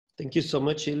Thank you so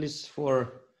much, Elis,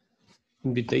 for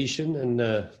invitation and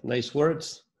nice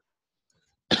words.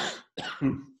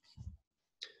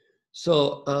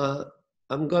 So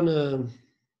I'm gonna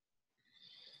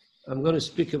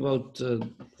speak about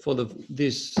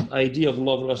this idea of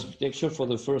marvelous architecture for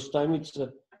the first time.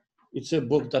 It's a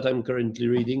book that I'm currently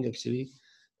reading, actually,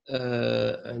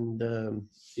 and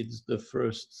it's the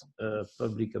first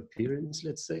public appearance,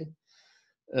 let's say.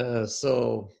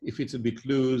 So if it's a bit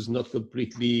loose, not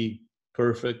completely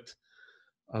perfect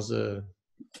as an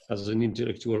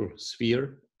intellectual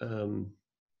sphere,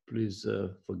 please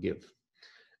forgive.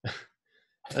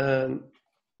 The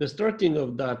starting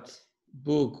of that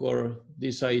book, or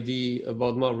this idea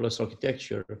about marvelous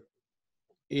architecture,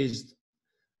 is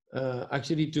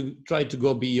actually to try to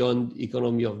go beyond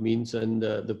economy of means and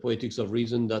the poetics of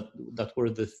reason that were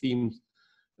the themes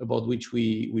about which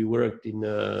we worked in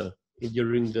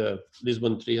during the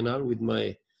Lisbon Triennale with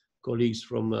my colleagues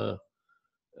from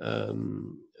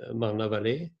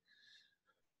Marne-la-Vallée.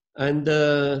 And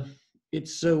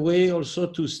it's a way also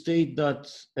to state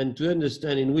that and to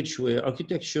understand in which way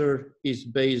architecture is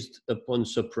based upon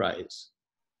surprise.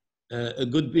 A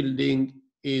good building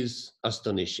is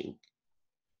astonishing.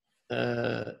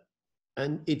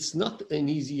 And it's not an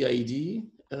easy idea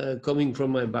coming from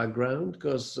my background,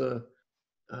 because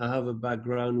I have a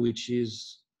background which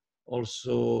is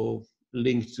also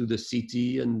linked to the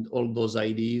city and all those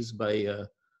ideas by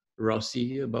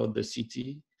Rossi about the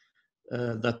city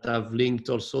that I've linked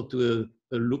also to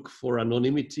a look for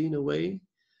anonymity in a way,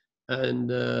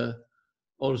 and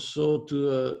also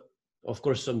to, of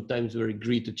course, sometimes very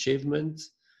great achievement,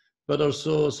 but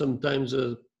also sometimes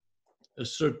a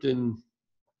certain,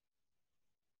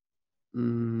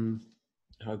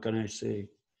 how can I say,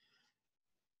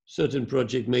 certain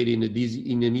project made in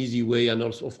an easy way, and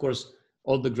also, of course,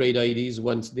 all the great ideas,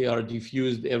 once they are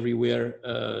diffused everywhere,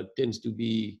 tends to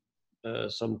be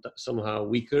somehow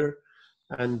weaker.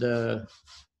 And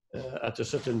at a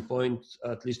certain point,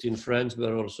 at least in France,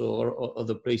 but also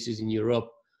other places in Europe,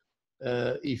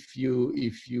 if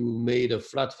you made a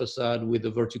flat facade with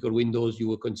the vertical windows, you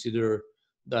would consider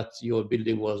that your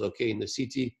building was okay in the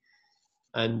city,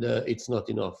 and it's not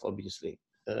enough, obviously.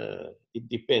 It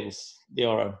depends. There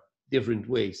are different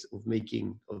ways of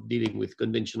dealing with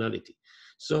conventionality.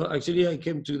 So actually, I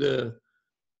came to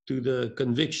the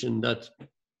conviction that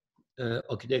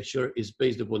architecture is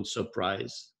based upon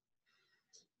surprise,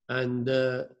 and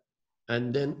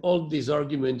then all this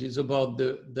argument is about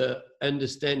the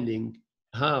understanding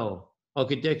how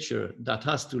architecture that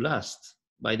has to last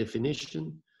by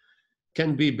definition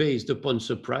can be based upon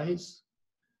surprise.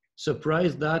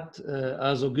 Surprise that,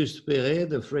 as Auguste Perret,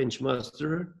 the French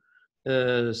master,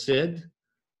 said,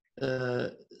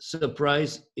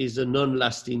 surprise is a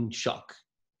non-lasting shock.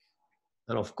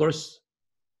 And of course,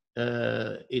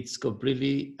 it's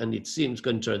completely, and it seems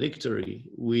contradictory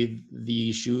with the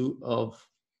issue of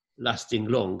lasting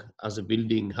long, as a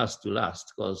building has to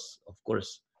last, because of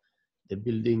course the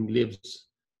building lives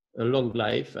a long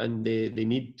life and they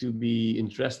need to be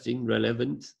interesting,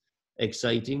 relevant,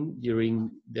 exciting during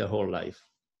their whole life.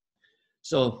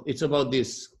 So it's about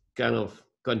this kind of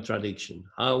contradiction,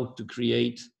 how to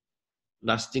create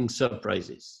lasting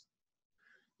surprises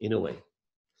in a way.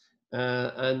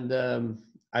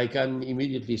 I can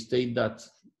immediately state that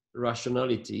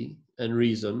rationality and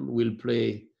reason will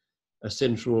play a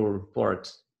central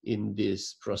part in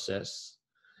this process.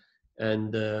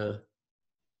 And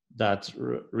that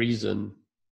reason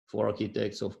for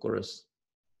architects, of course,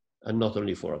 and not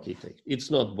only for architects.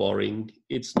 It's not boring,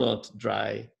 it's not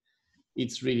dry,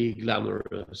 it's really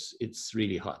glamorous, it's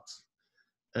really hot.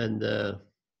 And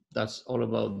that's all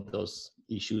about those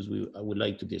issues I would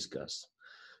like to discuss.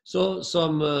 So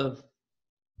some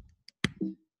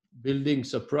building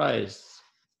surprise.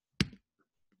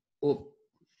 Oh.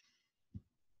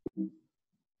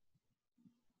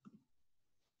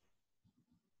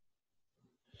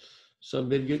 Some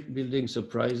building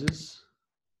surprises.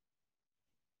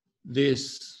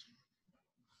 This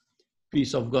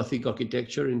piece of Gothic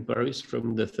architecture in Paris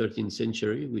from the 13th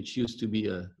century, which used to be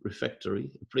a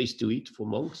refectory, a place to eat for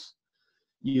monks.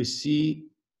 You see,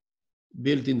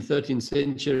 built in 13th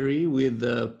century with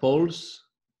poles,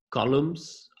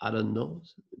 columns, I don't know,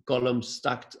 columns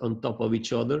stacked on top of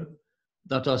each other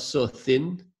that are so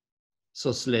thin,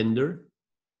 so slender,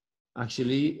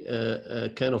 actually a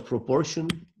kind of proportion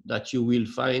that you will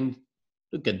find.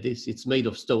 Look at this, it's made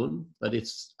of stone, but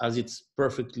it's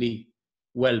perfectly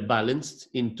well balanced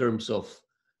in terms of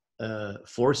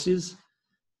forces.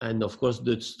 And of course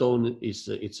the stone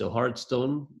it's a hard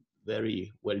stone,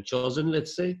 very well chosen,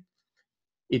 let's say.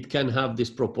 It can have this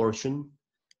proportion,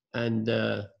 and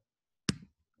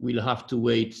we'll have to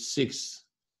wait 6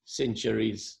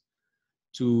 centuries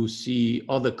to see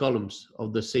other columns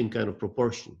of the same kind of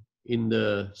proportion in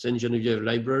the Saint Geneviève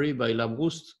Library by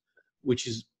Labrouste, which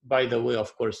is, by the way,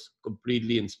 of course,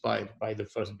 completely inspired by the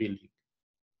first building.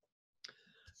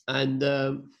 And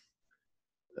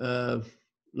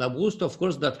Labrouste, of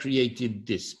course, that created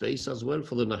this space as well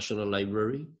for the National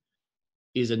Library.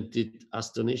 Isn't it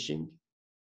astonishing?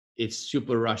 It's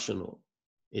super rational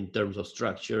in terms of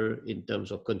structure, in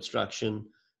terms of construction,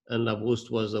 and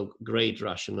Labrouste was a great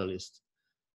rationalist.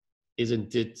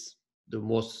 Isn't it the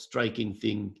most striking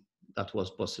thing that was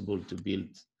possible to build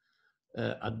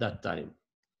at that time?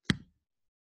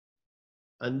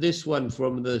 And this one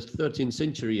from the 13th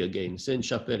century again,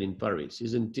 Sainte-Chapelle in Paris.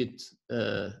 Isn't it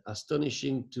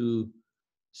astonishing to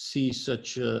see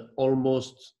such a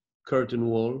almost curtain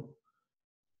wall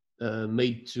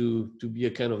made to be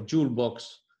a kind of jewel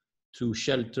box to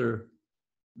shelter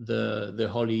the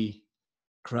holy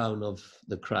crown of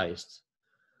the Christ?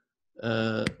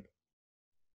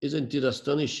 Isn't it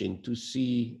astonishing to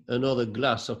see another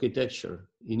glass architecture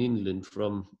in England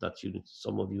from that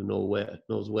some of you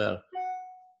knows well,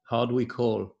 Hardwick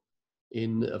Hall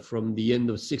from the end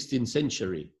of 16th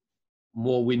century,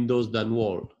 more windows than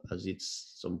wall, as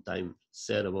it's sometimes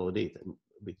said about it, and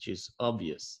which is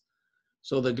obvious.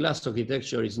 So the glass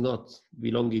architecture is not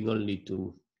belonging only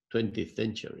to 20th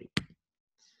century.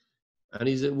 And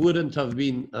it wouldn't have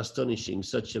been astonishing,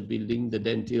 such a building, the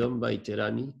Denteum by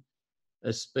Terani,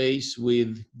 a space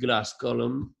with glass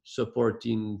column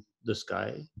supporting the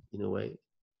sky, in a way,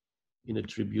 in a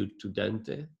tribute to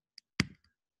Dante.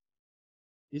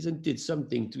 Isn't it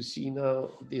something to see now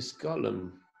this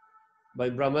column by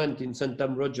Bramante in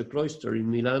Sant'Ambrogio Cloister in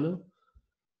Milano,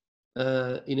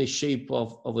 in a shape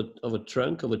of a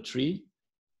trunk of a tree?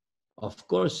 Of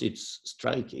course, it's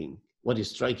striking. What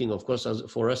is striking, of course,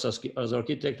 for us as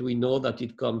architects, we know that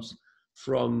it comes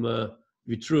from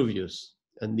Vitruvius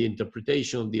and the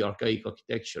interpretation of the archaic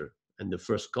architecture, and the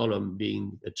first column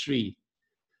being a tree.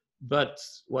 But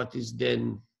what is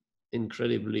then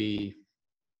incredibly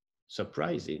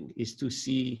surprising is to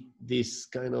see this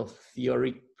kind of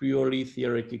purely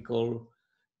theoretical,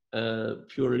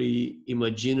 purely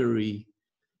imaginary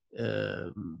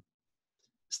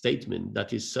statement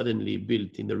that is suddenly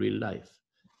built in the real life.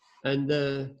 And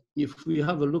if we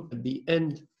have a look at the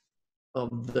end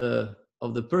of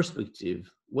the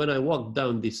perspective, when I walk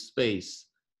down this space,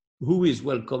 who is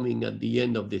welcoming at the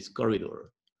end of this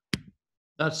corridor?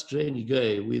 That strange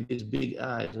guy with his big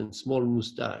eyes and small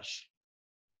mustache.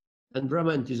 And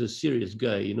Bramante is a serious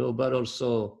guy, you know, but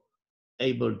also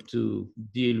able to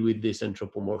deal with this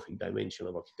anthropomorphic dimension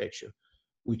of architecture,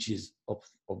 which is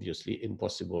obviously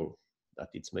impossible that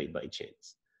it's made by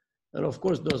chance. And of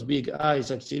course, those big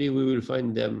eyes, actually, we will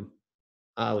find them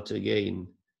out again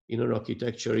in an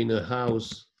architecture, in a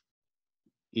house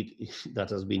that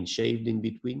has been shaved in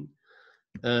between,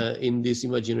 in this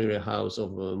imaginary house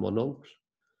of Mononcle,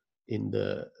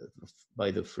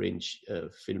 by the French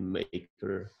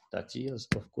filmmaker Tati,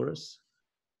 of course.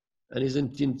 And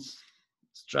isn't it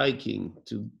striking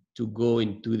to go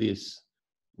into this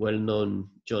well-known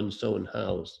Johnstone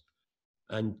house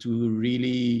and to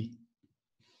really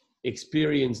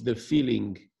experience the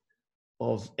feeling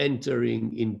of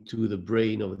entering into the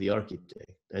brain of the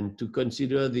architect, and to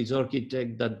consider this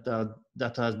architect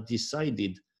that has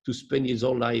decided to spend his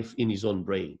whole life in his own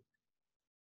brain,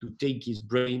 to take his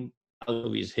brain out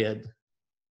of his head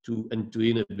and to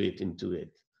inhabit into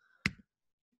it.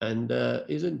 And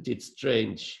isn't it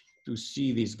strange to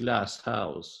see this glass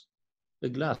house? The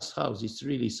glass house is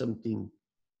really something,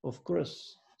 of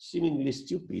course, seemingly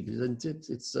stupid, isn't it?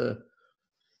 It's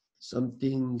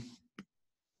something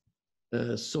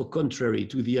so contrary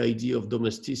to the idea of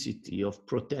domesticity, of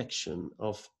protection,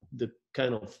 of the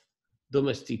kind of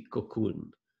domestic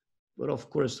cocoon. But of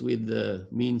course, with the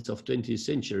means of 20th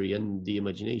century and the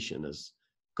imagination, as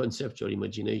conceptual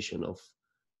imagination of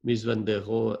Mies van der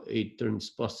Rohe, it turns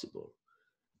possible.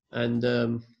 And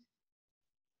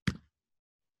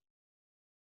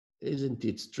isn't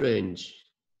it strange?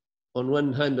 On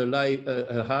one hand,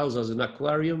 a house as an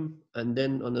aquarium, and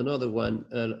then on another one,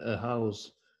 a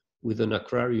house with an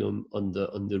aquarium on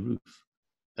the roof.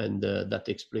 And that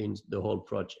explains the whole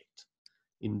project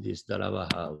in this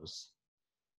Dalava house.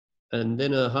 And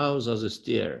then a house as a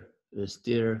stair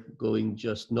going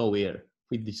just nowhere,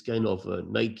 with this kind of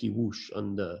Nike whoosh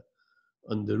on the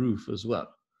roof as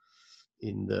well,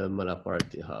 in the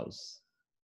Malaparte house.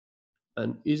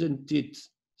 And isn't it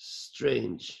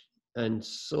strange and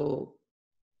so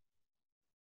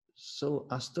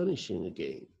astonishing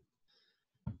again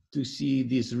to see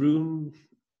this room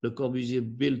Le Corbusier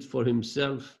built for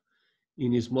himself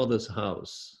in his mother's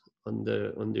house on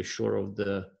the shore of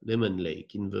the Lemon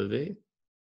Lake in Vevey.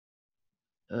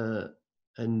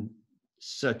 And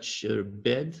such a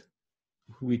bed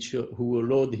who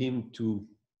allowed him to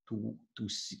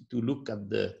look at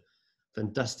the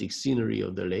fantastic scenery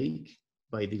of the lake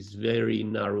by this very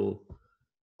narrow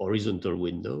horizontal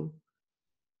window.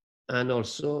 And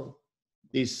also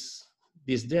this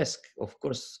desk, of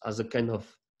course, as a kind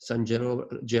of San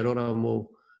Gerolamo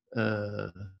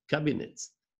cabinet.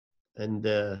 And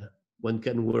one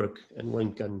can work and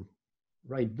one can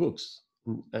write books.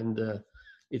 And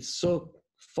it's so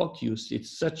focused,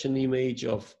 it's such an image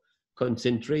of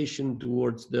concentration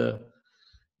towards the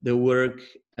work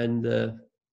and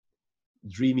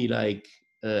dreamy like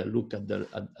look at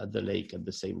the lake at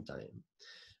the same time.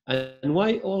 And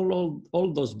why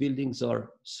all those buildings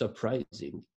are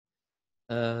surprising?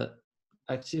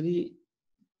 Actually,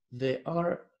 they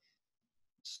are,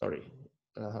 sorry,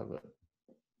 I have a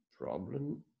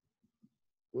problem.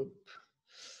 Whoop.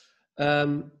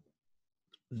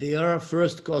 They are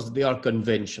first because they are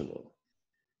conventional.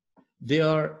 They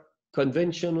are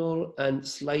conventional and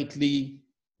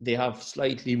they have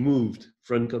slightly moved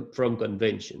from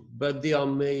convention, but they are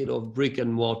made of brick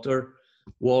and mortar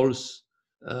walls.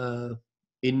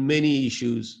 In many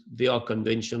issues, they are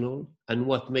conventional. And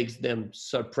what makes them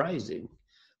surprising,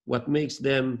 what makes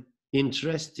them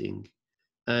interesting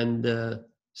and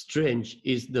strange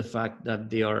is the fact that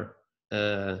they are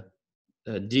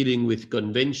dealing with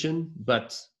convention,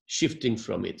 but shifting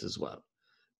from it as well.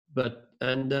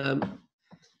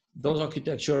 Those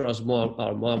architectures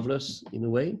are marvelous in a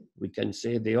way. We can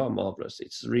say they are marvelous.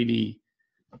 It's really,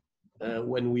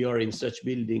 when we are in such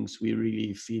buildings, we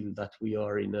really feel that we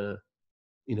are in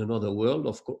another world,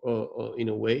 of course, in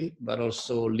a way, but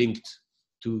also linked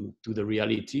to the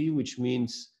reality, which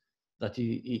means that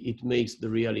it makes the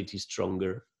reality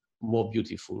stronger, more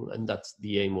beautiful, and that's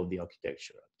the aim of the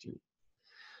architecture, actually.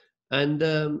 And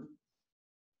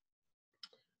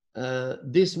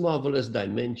this marvelous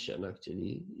dimension,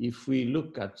 actually, if we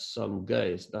look at some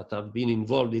guys that have been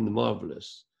involved in the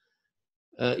marvelous,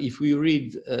 if we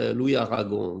read Louis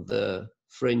Aragon, the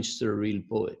French surreal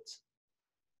poet,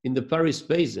 in the Paris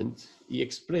Peasant, he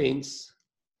explains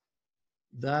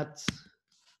that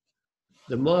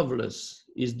the marvelous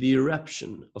is the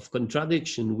eruption of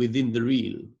contradiction within the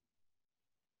real.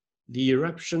 The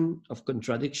eruption of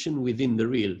contradiction within the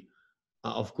real.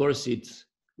 Of course, it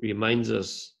reminds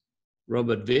us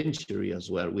Robert Venturi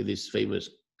as well, with his famous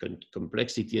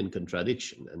complexity and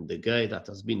contradiction, and the guy that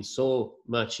has been so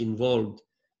much involved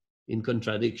in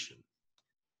contradiction.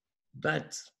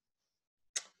 But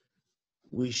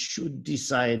we should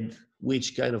decide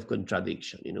which kind of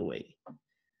contradiction, in a way.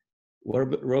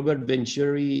 Robert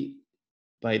Venturi,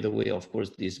 by the way, of course,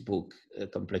 this book,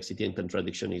 Complexity and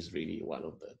Contradiction, is really one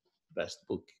of the best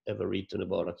books ever written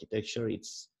about architecture.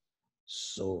 It's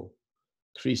so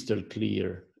crystal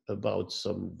clear about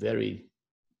some very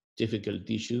difficult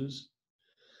issues.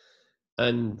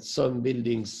 And some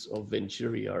buildings of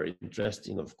Venturi are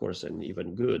interesting, of course, and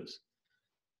even good.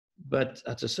 But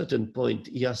at a certain point,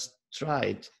 he has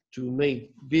tried to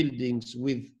make buildings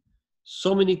with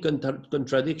so many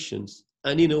contradictions,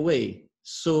 and in a way,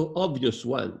 so obvious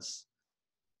ones.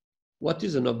 What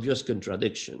is an obvious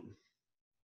contradiction?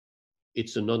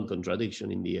 It's a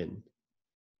non-contradiction in the end.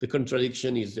 The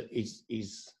contradiction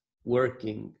is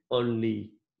working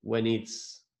only when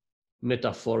it's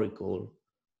metaphorical,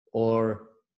 or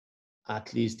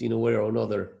at least in a way or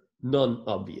another,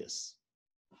 non-obvious.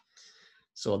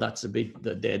 So that's a bit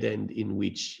the dead end in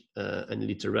which, and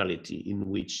literality in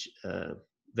which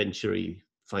Venturi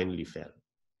finally fell.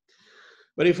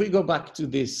 But if we go back to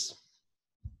this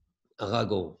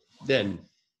Aragon, then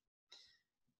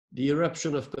the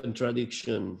eruption of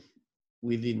contradiction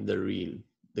within the real,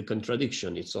 the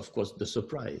contradiction, it's of course the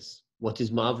surprise. What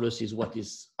is marvelous is what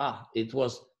is, it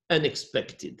was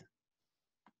unexpected.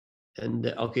 And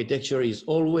the architecture is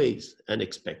always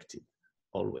unexpected,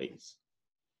 always.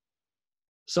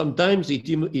 Sometimes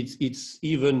it's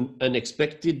even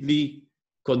unexpectedly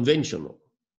conventional.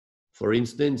 For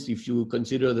instance, if you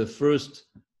consider the first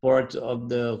part of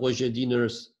the Roger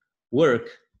Diner's work,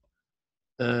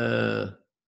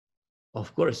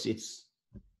 of course, it's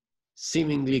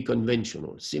seemingly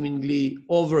conventional, seemingly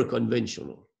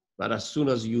over-conventional. But as soon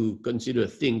as you consider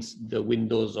things, the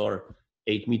windows are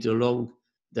 8 meters long,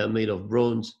 they're made of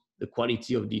bronze, the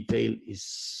quality of detail is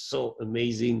so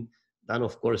amazing, then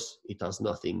of course it has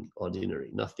nothing ordinary,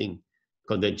 nothing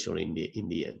conventional in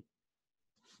the end.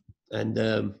 And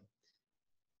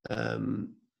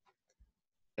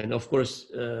of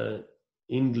course,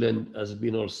 England has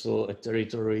been also a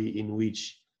territory in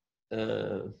which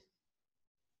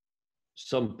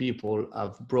some people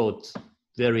have brought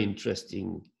very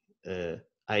interesting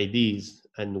ideas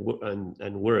and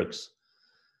works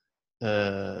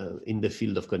in the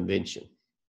field of convention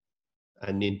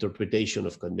and interpretation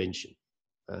of convention.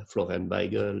 Florian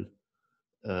Weigel,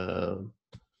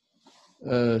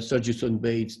 Sergison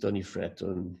Bates, Tony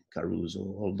Fratton, Caruso,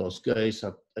 all those guys,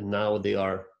 and now they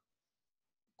are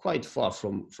quite far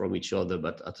from each other,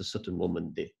 but at a certain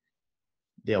moment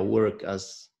their work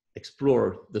has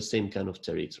explored the same kind of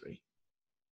territory.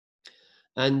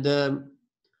 And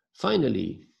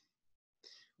finally,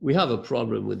 we have a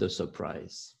problem with the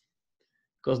surprise,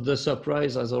 because the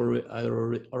surprise, as I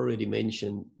already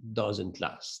mentioned, doesn't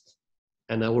last,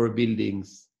 and our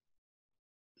buildings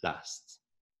last.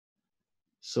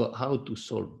 So how to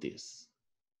solve this?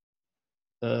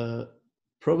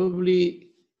 Probably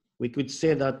we could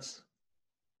say that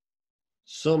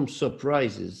some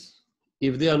surprises,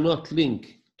 if they are not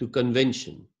linked to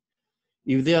convention,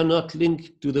 if they are not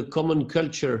linked to the common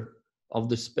culture of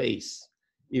the space,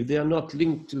 if they are not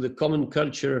linked to the common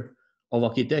culture of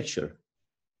architecture,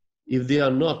 if they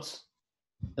are not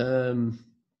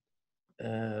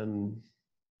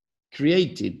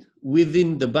created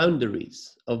within the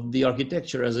boundaries of the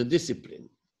architecture as a discipline,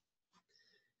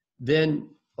 then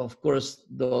of course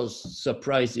those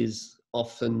surprises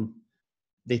often,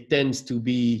 they tend to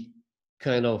be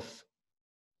kind of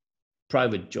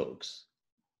private jokes.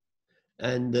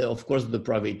 And of course the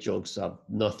private jokes have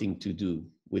nothing to do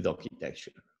with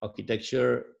architecture.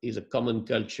 Architecture is a common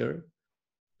culture.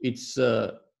 It's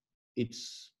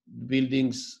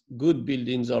buildings, good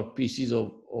buildings are pieces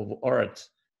of art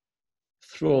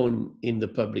thrown in the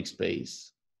public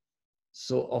space.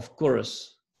 So of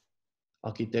course,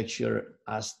 architecture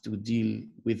has to deal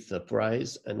with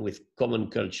surprise and with common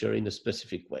culture in a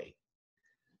specific way.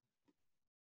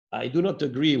 I do not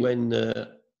agree when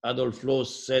Adolf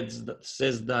Loos says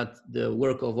that the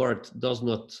work of art does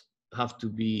not have to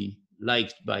be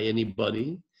liked by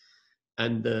anybody,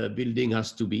 and the building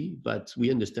has to be, but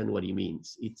we understand what he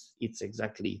means. It's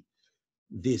exactly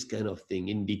this kind of thing.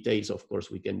 In details, of course,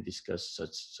 we can discuss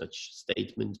such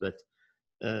statements, but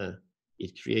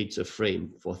it creates a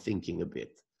frame for thinking a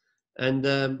bit. And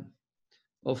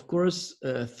of course,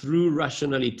 through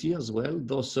rationality as well,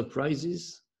 those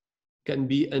surprises can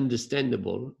be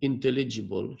understandable,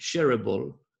 intelligible,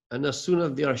 shareable, and as soon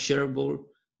as they are shareable,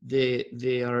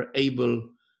 they are able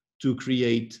to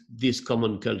create this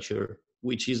common culture,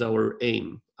 which is our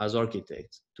aim as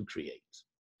architects to create.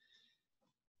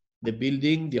 The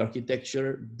building, the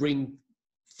architecture bring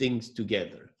things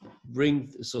together,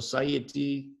 bring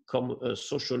society,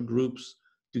 social groups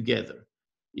together.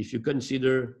 If you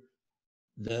consider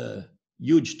the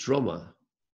huge trauma,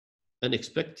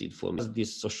 unexpected for me,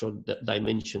 this social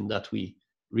dimension that we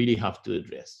really have to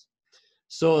address.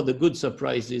 So the good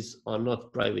surprises are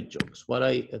not private jokes. What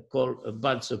I call a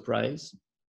bad surprise,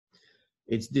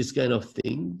 it's this kind of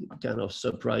thing, kind of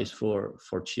surprise for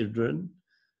children.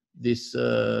 This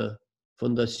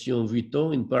Fondation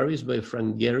Vuitton in Paris by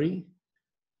Frank Gehry,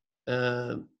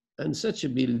 and such a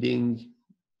building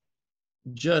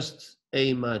just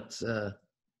aim at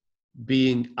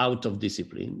being out of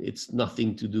discipline. It's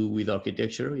nothing to do with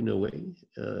architecture in a way,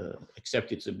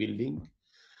 except it's a building.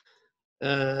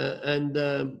 And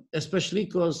especially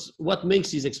because what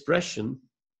makes his expression,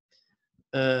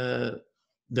 the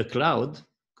cloud,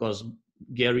 because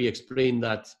Gehry explained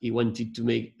that he wanted to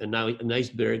make an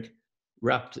iceberg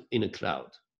wrapped in a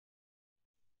cloud.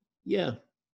 Yeah,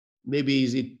 maybe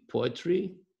is it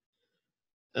poetry?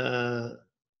 But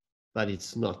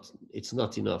it's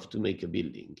not enough to make a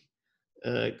building.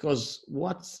 Because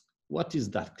what is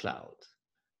that cloud?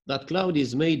 That cloud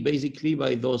is made basically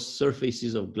by those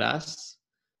surfaces of glass,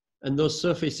 and those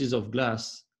surfaces of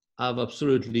glass have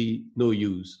absolutely no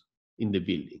use in the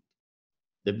building.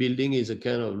 The building is a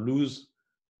kind of loose,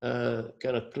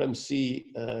 kind of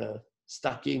clumsy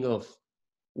stacking of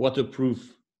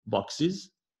waterproof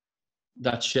boxes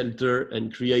that shelter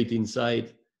and create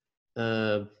inside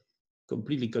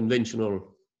completely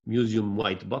conventional museum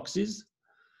white boxes,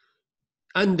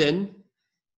 and then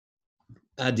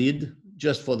added,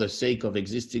 just for the sake of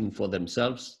existing for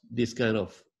themselves, this kind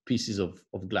of pieces of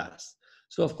glass.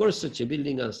 So of course such a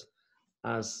building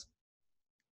has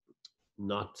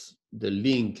not the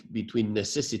link between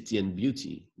necessity and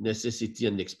beauty, necessity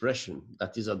and expression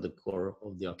that is at the core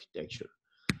of the architecture.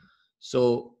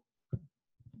 So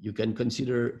you can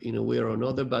consider in a way or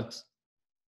another, but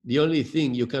the only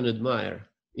thing you can admire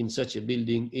in such a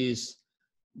building is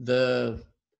the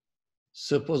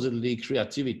supposedly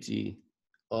creativity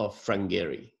of Frank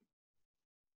Gehry.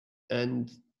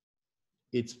 And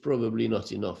it's probably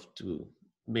not enough to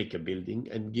make a building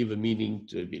and give a meaning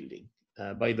to a building.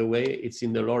 By the way, it's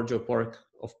in the larger park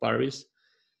of Paris.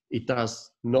 It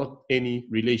has not any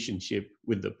relationship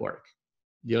with the park.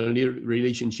 The only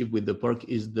relationship with the park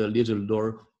is the little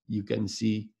door you can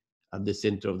see at the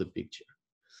center of the picture.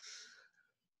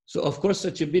 So of course,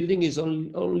 such a building is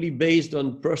only based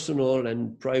on personal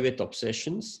and private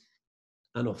obsessions.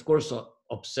 And of course,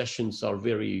 obsessions are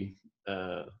very,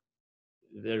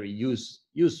 very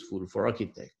useful for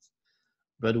architects.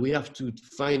 But we have to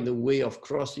find a way of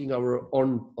crossing our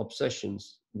own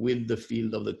obsessions with the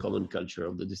field of the common culture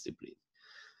of the discipline.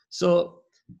 So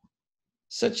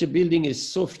such a building is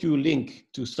so few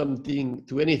linked to something,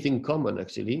 to anything common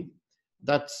actually,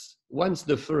 that once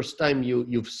the first time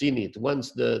you've seen it,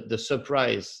 once the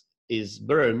surprise is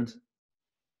burned,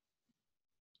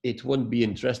 it won't be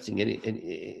interesting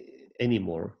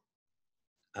anymore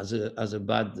as a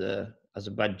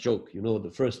bad joke. You know,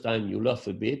 the first time you laugh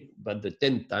a bit, but the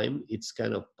 10th time it's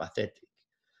kind of pathetic.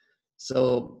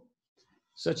 So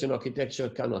such an architecture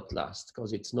cannot last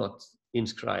because it's not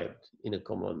inscribed in a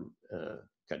common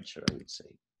culture, I would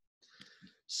say.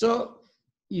 So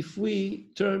if we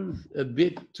turn a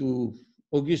bit to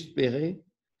Auguste Perret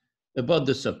about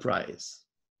the surprise,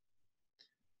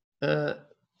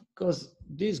 because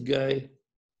this guy,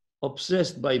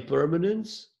 obsessed by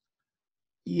permanence,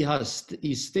 he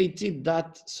stated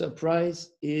that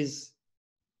surprise is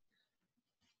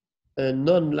a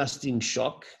non-lasting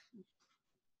shock.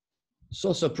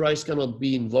 So surprise cannot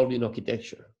be involved in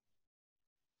architecture.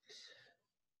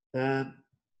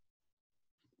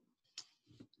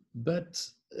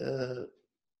 But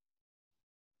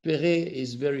Perret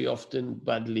is very often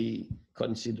badly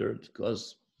considered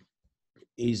because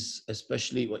he's,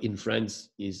 especially in France,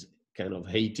 is kind of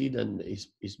hated, and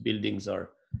his buildings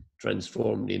are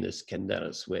transformed in a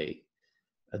scandalous way.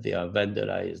 They are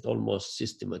vandalized almost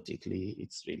systematically.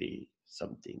 It's really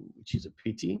something which is a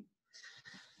pity.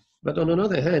 But on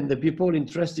another hand, the people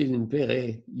interested in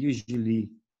Perret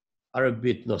usually are a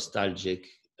bit nostalgic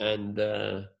and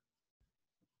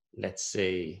let's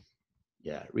say,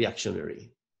 yeah,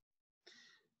 reactionary.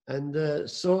 And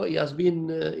so he has been,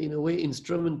 in a way,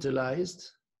 instrumentalized,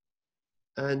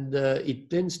 and it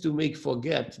tends to make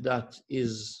forget that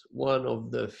is one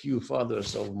of the few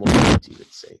fathers of modernity,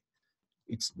 let's say.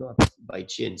 It's not by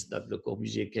chance that Le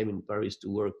Corbusier came in Paris to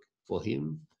work for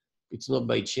him. It's not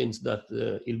by chance that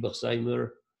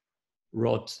Hilbersheimer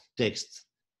wrote texts,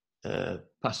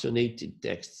 passionate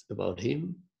texts about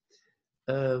him.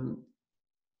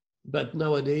 But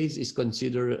nowadays is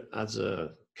considered as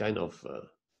a kind of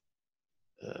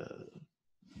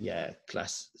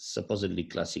supposedly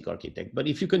classic architect. But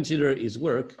if you consider his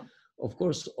work, of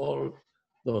course, all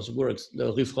those works,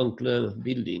 the Rue Franklin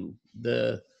building,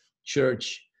 the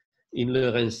church in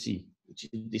Le Raincy, which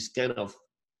is this kind of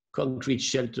concrete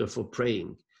shelter for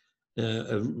praying,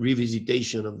 a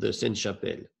revisitation of the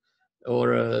Sainte-Chapelle,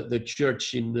 or the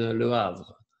church in Le Havre,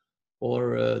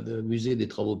 or the Musée des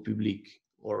Travaux Publics,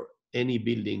 or any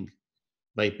building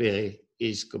by Perret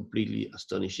is completely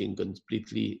astonishing,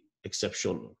 completely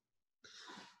exceptional.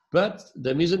 But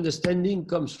the misunderstanding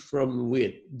comes from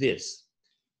with this.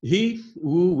 He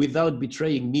who, without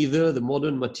betraying neither the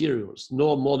modern materials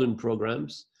nor modern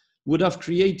programs, would have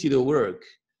created a work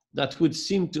that would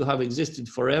seem to have existed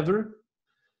forever,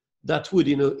 that would,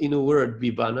 in a word, be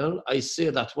banal, I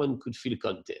say that one could feel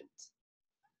content.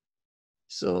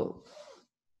 So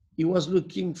he was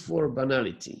looking for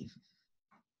banality.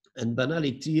 And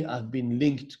banality has been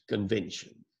linked to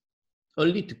convention,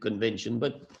 only to convention,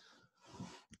 but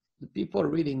the people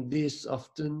reading this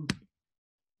often,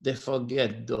 they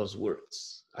forget those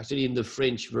words. Actually, in the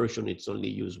French version, it's only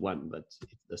used one, but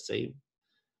it's the same.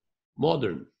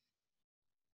 Modern.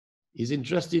 He's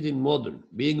interested in modern,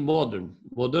 being modern,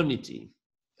 modernity.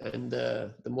 And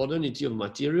the modernity of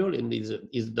material, and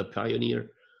is the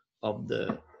pioneer of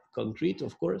the concrete,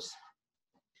 of course.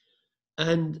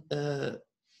 And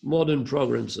modern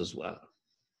programs as well.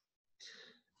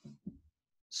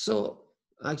 So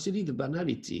actually the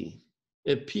banality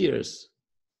appears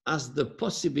as the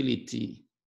possibility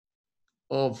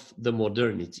of the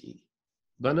modernity.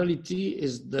 Banality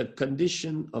is the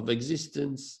condition of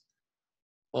existence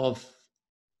of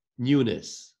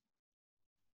newness.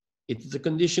 It's the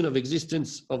condition of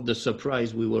existence of the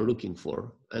surprise we were looking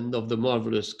for and of the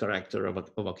marvelous character of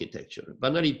architecture.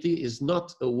 Banality is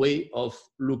not a way of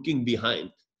looking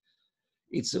behind.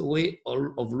 It's a way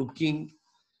of looking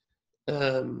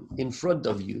in front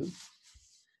of you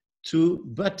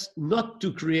but not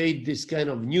to create this kind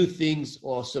of new things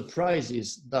or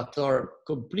surprises that are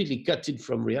completely cut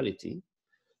from reality,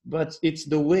 but it's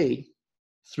the way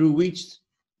through which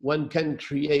one can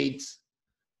create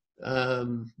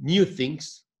new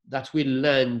things that will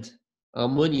land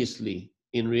harmoniously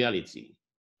in reality,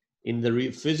 in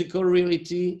the physical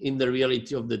reality, in the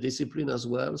reality of the discipline as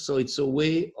well. So it's a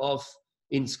way of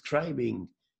inscribing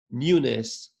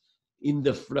newness in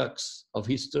the flux of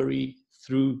history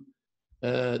through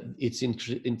its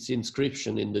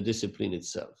inscription in the discipline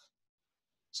itself.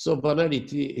 So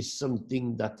banality is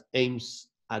something that aims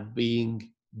at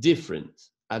being different,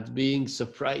 at being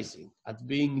surprising, at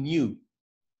being new,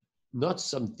 not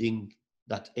something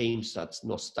that aims at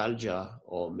nostalgia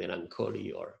or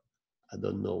melancholy or I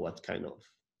don't know what kind of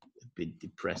a bit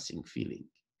depressing feeling.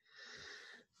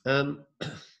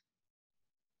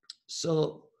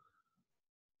 So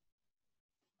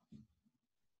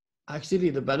actually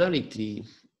the banality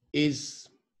is,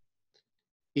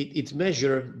 it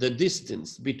measures the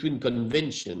distance between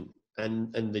convention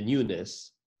and the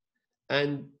newness,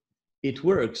 and it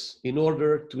works in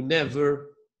order to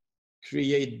never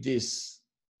create this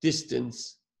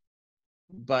distance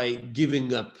by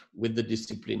giving up with the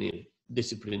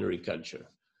disciplinary culture.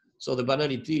 So the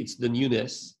banality, it's the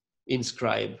newness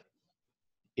inscribed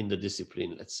in the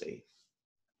discipline, let's say.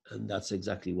 And that's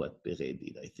exactly what Perret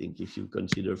did. I think if you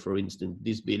consider, for instance,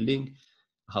 this building,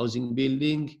 housing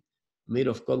building made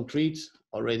of concrete,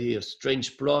 already a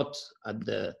strange plot at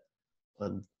the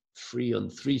on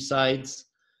three sides,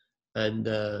 and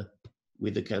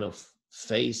with a kind of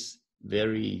face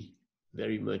very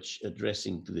much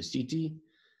addressing to the city.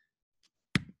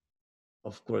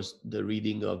 Of course, the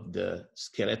reading of the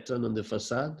skeleton on the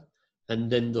facade, and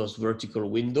then those vertical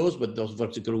windows, but those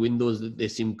vertical windows, they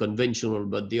seem conventional,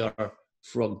 but they are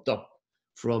from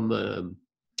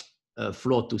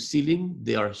floor to ceiling.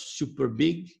 They are super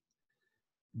big,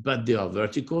 but they are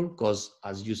vertical because,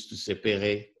 as used to say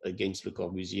Perret against Le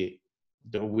Corbusier,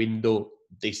 the window,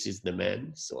 this is the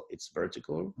man, so it's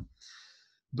vertical.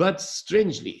 But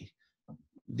strangely,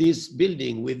 this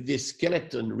building with this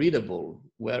skeleton readable,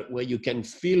 where you can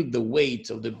feel the weight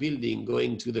of the building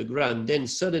going to the ground, then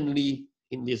suddenly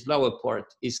in this lower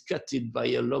part is cutted by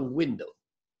a long window.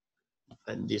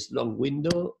 And this long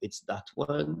window, it's that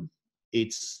one,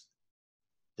 it's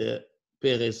the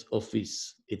Perret's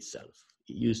office itself.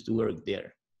 He used to work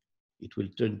there. It will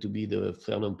turn to be the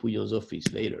Fernand Pouillon's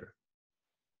office later.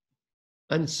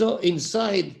 And so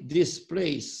inside this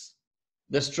place,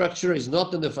 the structure is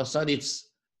not on the facade, it's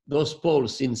those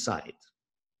poles inside.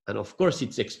 And of course,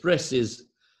 it expresses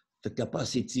the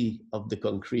capacity of the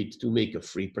concrete to make a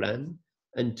free plan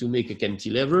and to make a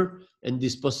cantilever, and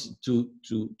this to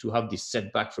have this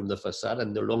setback from the facade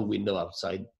and the long window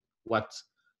outside, what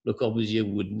Le Corbusier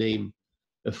would name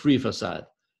a free facade.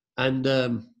 And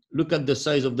look at the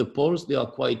size of the poles, they are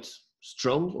quite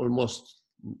strong, almost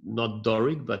not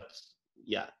Doric, but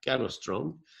yeah, kind of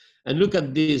strong. And look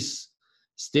at this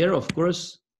stair, of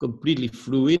course, completely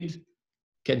fluid,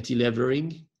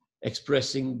 cantilevering,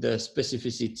 expressing the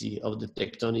specificity of the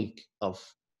tectonic of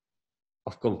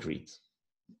concrete.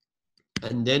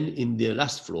 And then in the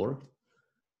last floor,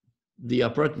 the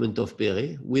apartment of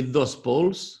Perret with those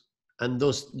poles, and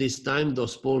this time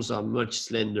those poles are much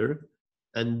slender,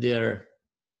 and their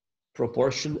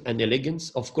proportion and elegance.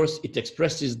 Of course, it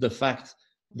expresses the fact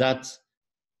that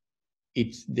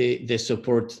they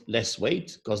support less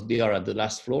weight because they are at the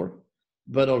last floor,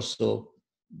 but also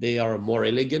they are more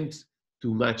elegant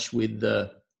to match with the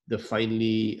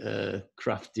finely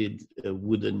crafted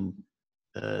wooden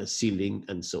ceiling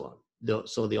and so on.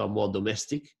 So they are more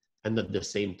domestic, and at the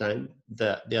same time,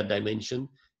 their dimension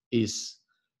is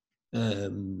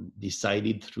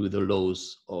decided through the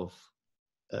laws of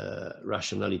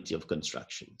rationality of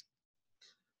construction.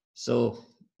 So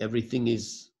everything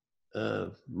is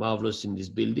marvelous in this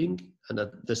building, and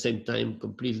at the same time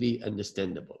completely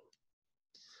understandable.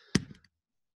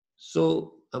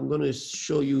 So I'm going to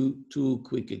show you two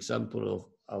quick examples of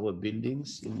our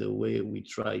buildings in the way we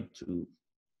try to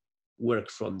work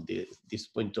from this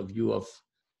point of view of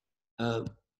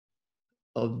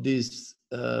this.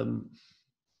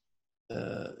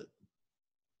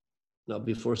 Now,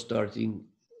 before starting,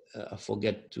 I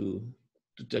forget to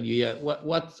tell you, yeah,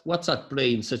 what's at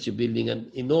play in such a building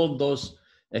and in all those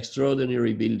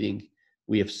extraordinary buildings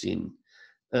we have seen.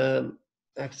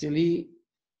 Actually,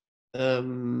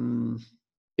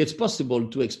 it's possible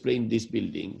to explain this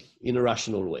building in a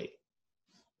rational way.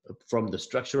 From the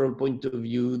structural point of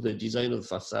view, the design of the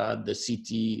facade, the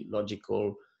city,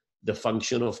 logical, the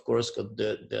function, of course, because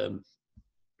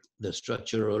the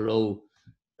structure allows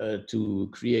to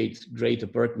create great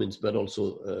apartments, but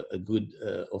also a good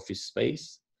office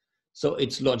space. So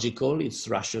it's logical, it's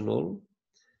rational,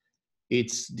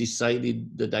 it's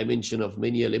decided, the dimension of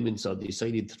many elements are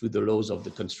decided through the laws of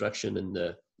the construction and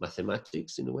the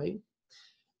mathematics in a way.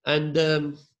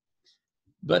 And,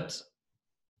 but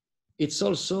it's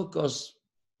also because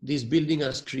this building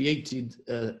has created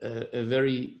a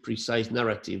very precise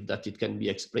narrative that it can be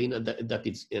explained, and that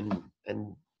it's,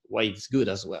 and why it's good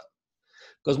as well.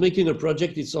 Because making a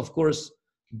project, it's of course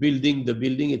building the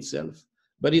building itself,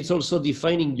 but it's also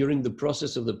defining during the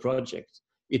process of the project.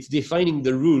 It's defining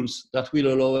the rules that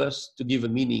will allow us to give a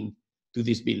meaning to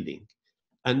this building,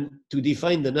 and to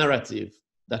define the narrative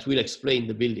that will explain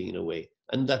the building in a way,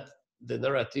 and that the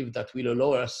narrative that will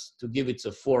allow us to give it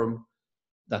a form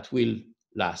that will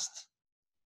last,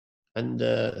 and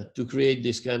to create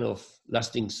this kind of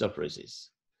lasting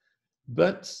surprises.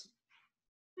 But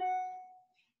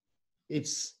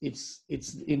it's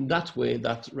in that way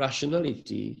that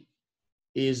rationality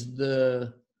is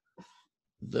the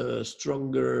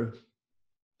stronger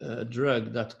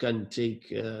drug that can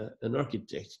take an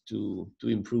architect to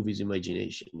improve his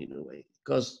imagination in a way.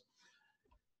 Because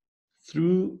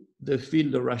through the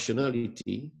field of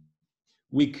rationality,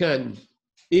 we can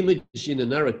imagine a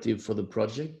narrative for the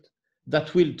project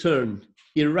that will turn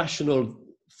irrational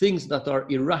things that are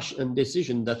irrational, and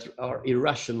decisions that are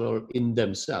irrational in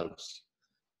themselves.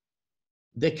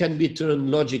 They can be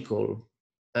turned logical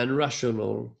and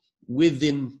rational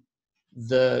within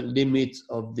the limits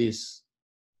of this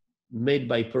made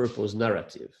by purpose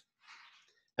narrative.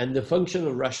 And the function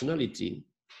of rationality,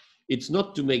 it's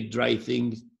not to make dry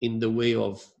things in the way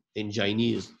of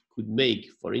engineers could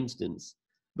make, for instance,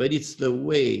 but it's the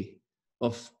way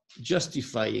of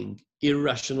justifying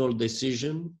irrational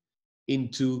decision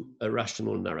into a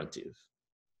rational narrative,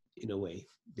 in a way.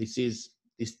 This is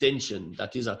this tension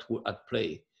that is at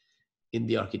play in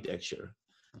the architecture.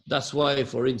 That's why,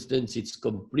 for instance, it's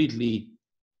completely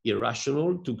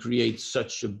irrational to create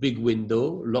such a big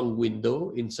window, long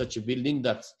window in such a building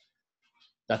that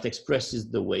expresses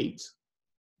the weight.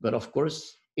 But of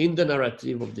course, in the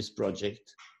narrative of this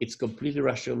project, it's completely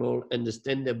rational,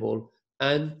 understandable,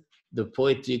 and the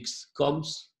poetics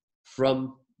comes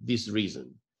from this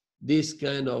reason, this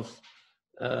kind of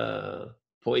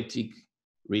poetic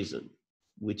reason,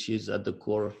 which is at the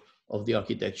core of the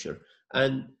architecture.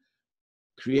 And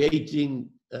creating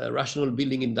a rational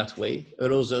building in that way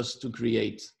allows us to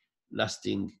create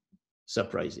lasting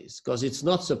surprises, because it's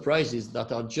not surprises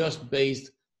that are just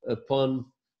based upon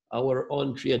our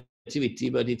own creativity,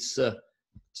 but it's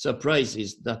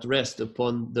surprises that rest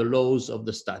upon the laws of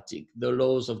the static, the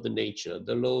laws of the nature,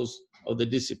 the laws of the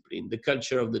discipline, the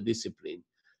culture of the discipline,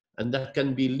 and that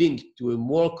can be linked to a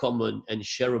more common and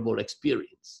shareable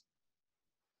experience.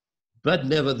 But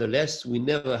nevertheless, we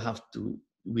never have to,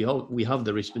 we have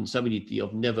the responsibility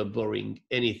of never boring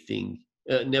anything,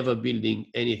 never building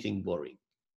anything boring.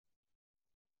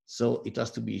 So it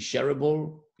has to be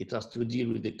shareable, it has to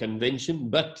deal with the convention,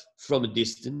 but from a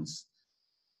distance.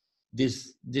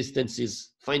 This distance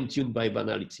is fine-tuned by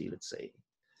banality, let's say.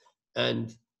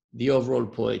 And the overall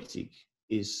poetic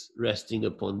is resting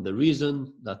upon the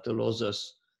reason that allows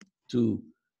us to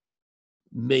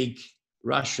make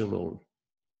rational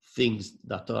things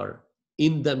that are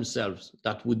in themselves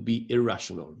that would be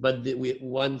irrational. But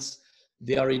once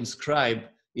they are inscribed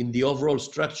in the overall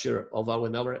structure of our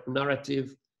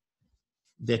narrative,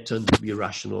 they tend to be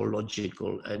rational,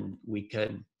 logical, and we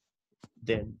can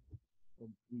then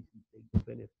completely take the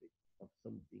benefit of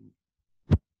something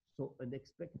so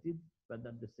unexpected, but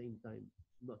at the same time,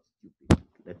 not stupid,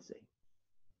 let's say.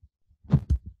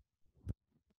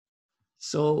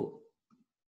 So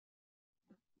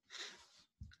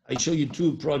I show you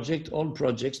two projects, all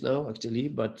projects now actually,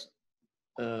 but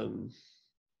I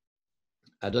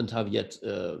don't have yet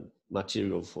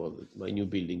material for my new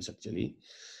buildings actually.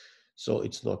 So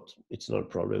it's not a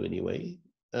problem anyway.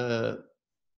 A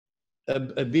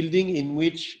building in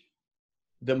which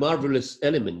the marvelous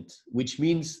element, which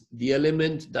means the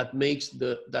element that makes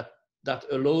that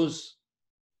allows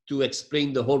to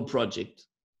explain the whole project,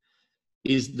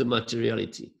 is the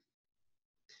materiality.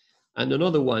 And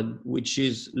another one which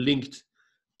is linked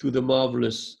to the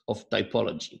marvelous of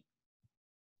typology.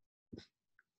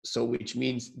 So which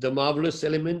means the marvelous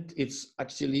element, it's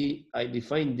actually, I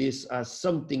define this as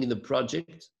something in the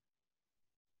project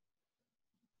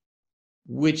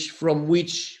from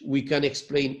which we can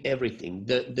explain everything.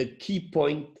 The key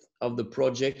point of the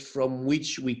project from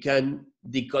which we can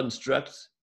deconstruct,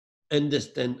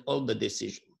 understand all the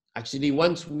decisions. Actually,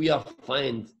 once we have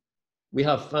found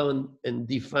and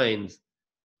defined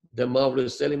the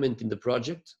marvelous element in the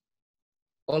project,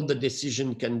 all the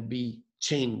decision can be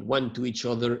chained one to each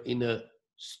other in a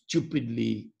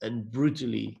stupidly and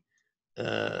brutally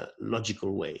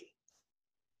logical way,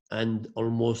 and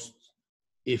almost,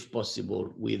 if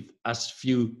possible, with as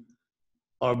few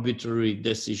arbitrary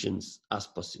decisions as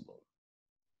possible.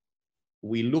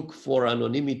 We look for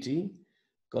anonymity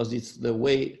because it's the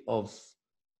way of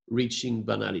reaching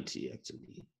banality,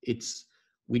 actually.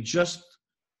 We just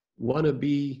want to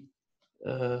be,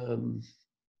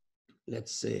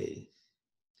 let's say,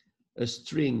 a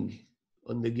string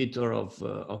on the guitar of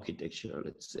architecture,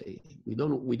 let's say. We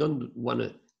don't want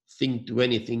to think to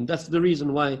anything. That's the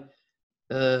reason why,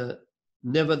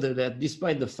 nevertheless,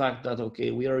 despite the fact that,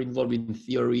 okay, we are involved in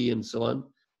theory and so on,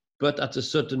 but at a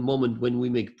certain moment when we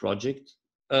make project,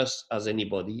 us as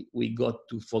anybody, we got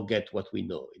to forget what we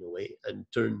know in a way and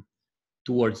turn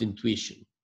towards intuition.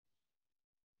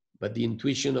 But the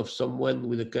intuition of someone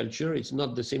with a culture, it's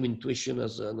not the same intuition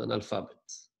as an alphabet.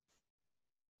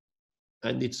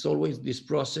 And it's always this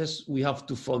process. We have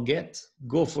to forget,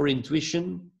 go for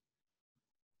intuition,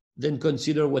 then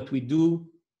consider what we do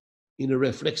in a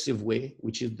reflexive way,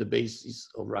 which is the basis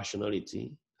of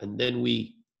rationality. And then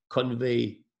we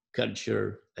convey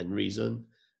culture and reason,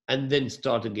 and then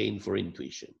start again for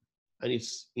intuition. And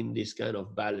it's in this kind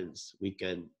of balance we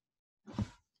can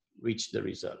reach the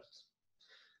results.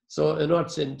 So an art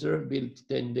center built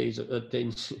 10 years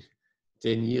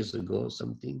ago,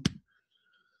 something,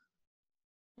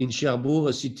 in Cherbourg,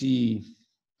 a city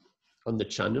on the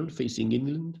Channel facing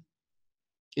inland,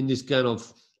 in this kind of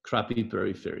crappy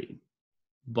periphery.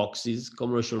 Boxes,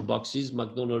 commercial boxes,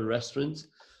 McDonald's restaurants,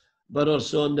 but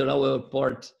also on the lower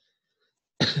part.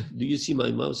 Do you see my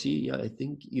mouse here? Yeah, I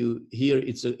think you here.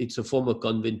 It's a former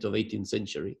convent of 18th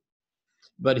century,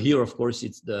 but here, of course,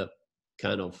 it's the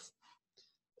kind of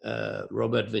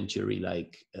Robert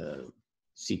Venturi-like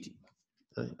city,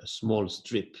 a small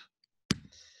strip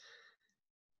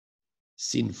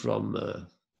seen from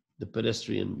the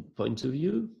pedestrian point of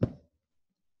view.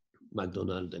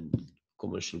 McDonald's and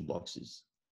commercial boxes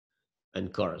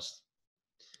and cars.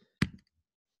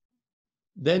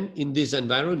 Then in this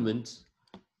environment,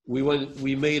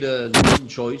 we made a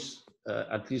non-choice,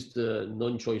 at least a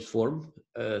non-choice form,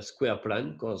 a square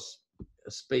plan, because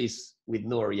a space with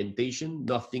no orientation,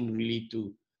 nothing really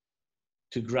to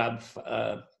grab,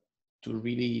 to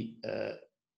really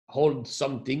hold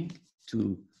something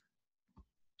to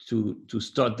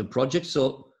start the project.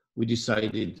 So we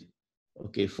decided,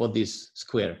 okay, for this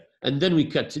square, and then we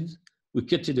cut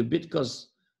it a bit because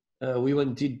we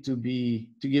wanted to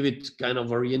give it kind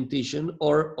of orientation,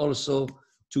 or also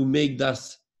to make that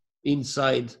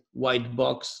inside white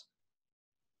box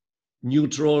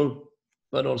neutral,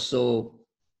 but also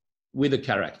with a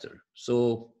character.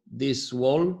 So this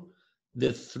wall,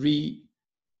 this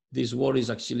wall is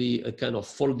actually a kind of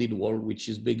folded wall, which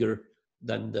is bigger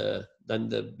than the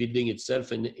building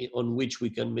itself, and on which we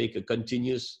can make a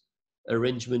continuous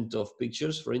arrangement of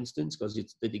pictures, for instance, because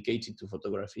it's dedicated to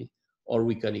photography, or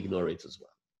we can ignore it as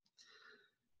well.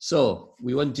 So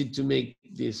we wanted to make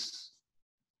this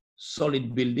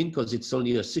solid building because it's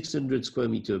only a 600 square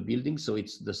meter building, so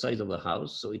it's the size of a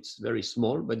house, so it's very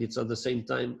small, but it's at the same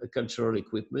time a cultural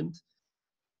equipment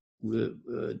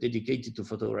dedicated to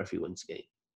photography once again.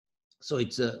 So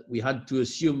we had to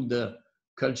assume the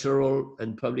cultural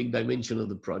and public dimension of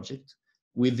the project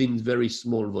within very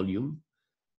small volume,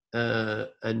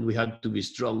 and we had to be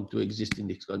strong to exist in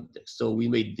this context. So we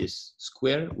made this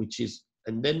square,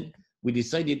 and then we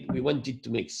decided we wanted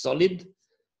to make solid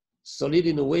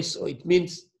in a way, so it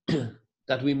means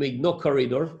that we made no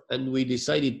corridor, and we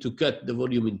decided to cut the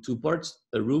volume in two parts,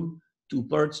 a room, 2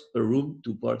 parts, a room,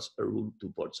 2 parts, a room,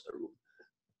 2 parts,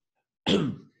 a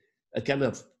room. A kind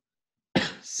of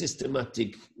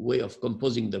systematic way of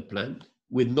composing the plan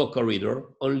with no corridor,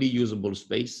 only usable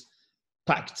space,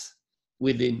 packed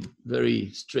within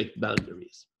very strict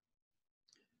boundaries.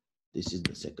 This is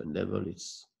the second level.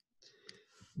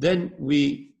 Then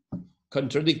we,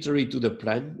 contradictory to the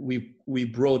plan, we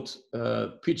brought a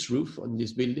pitch roof on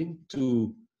this building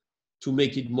to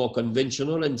make it more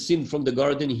conventional. And seen from the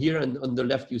garden here, and on the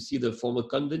left you see the former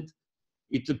convent,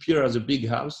 it appears as a big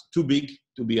house, too big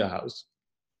to be a house,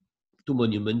 too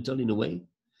monumental in a way.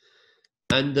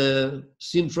 And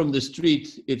seen from the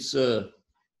street, it's a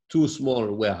too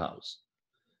small warehouse,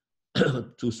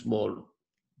 too small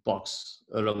box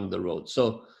along the road.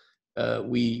 So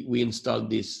we installed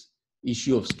this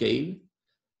issue of scale.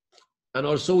 And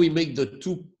also we make the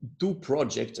two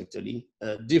projects actually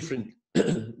different.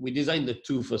 We designed the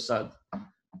two facades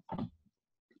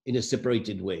in a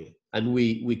separated way. And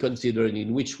we considered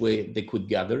in which way they could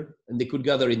gather, and they could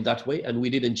gather in that way, and we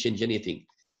didn't change anything.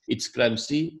 It's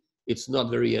clumsy, it's not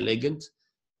very elegant.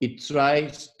 It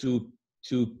tries to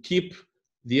keep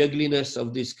the ugliness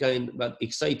of this kind, but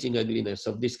exciting ugliness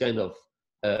of this kind of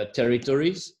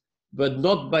territories, but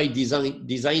not by designing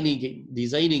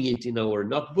it in our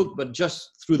notebook, but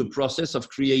just through the process of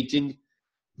creating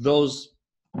those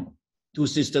two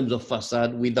systems of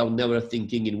facade without never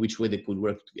thinking in which way they could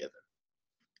work together.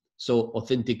 So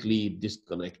authentically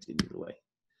disconnected in a way.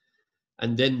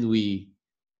 And then we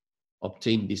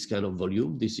obtain this kind of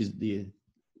volume. This is the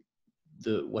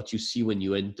what you see when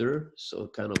you enter. So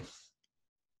kind of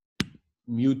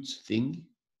mute thing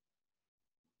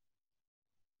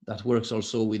that works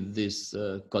also with this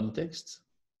context.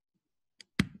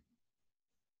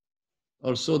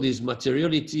 Also this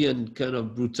materiality and kind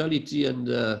of brutality and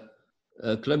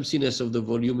clumsiness of the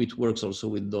volume, it works also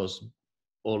with those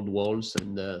old walls,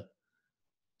 and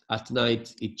at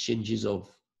night it changes of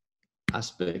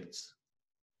aspects.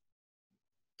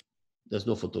 There's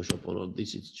no Photoshop on all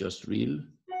this, it's just real.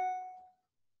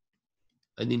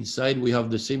 And inside we have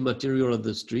the same material of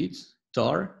the street,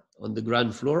 tar, on the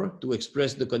ground floor to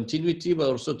express the continuity, but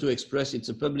also to express it's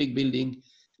a public building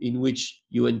in which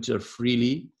you enter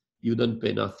freely, you don't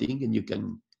pay nothing, and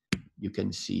you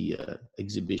can see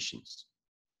exhibitions.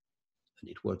 And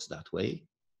it works that way.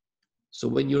 So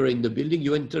when you're in the building,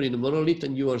 you enter in a monolith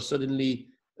and you are suddenly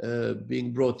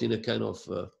being brought in a kind of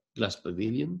glass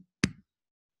pavilion.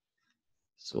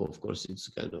 So of course it's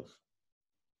kind of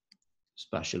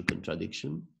spatial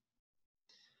contradiction.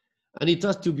 And it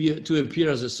has to appear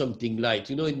as a something light.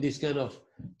 You know, in this kind of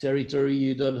territory,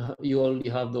 you only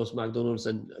have those McDonald's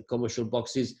and commercial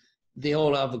boxes. They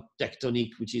all have a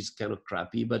tectonic, which is kind of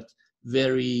crappy, but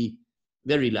very,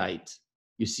 very light.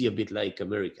 You see a bit like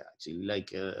America, actually,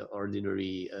 like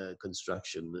ordinary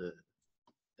construction,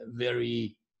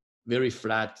 very, very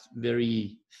flat,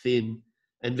 very thin,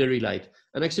 and very light.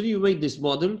 And actually, you made this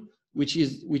model,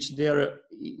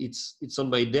 it's on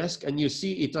my desk, and you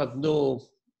see it has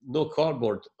no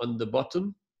cardboard on the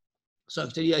bottom. So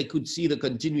actually, I could see the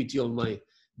continuity on my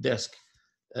desk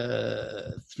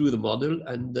through the model,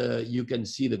 and you can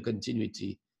see the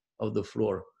continuity of the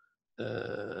floor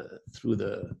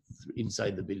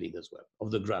inside the building as well, of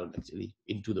the ground actually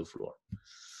into the floor.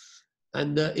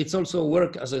 And it's also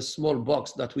work as a small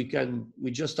box that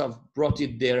we just have brought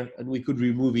it there and we could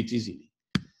remove it easily.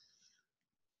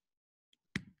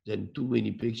 Then too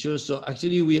many pictures. So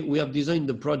actually we have designed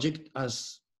the project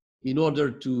as in order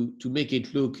to make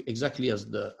it look exactly as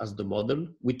the model.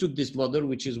 We took this model,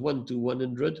 which is 1 to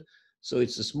 100. So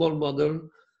it's a small model,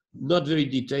 not very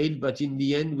detailed, but in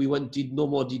the end, we wanted no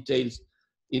more details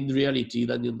in reality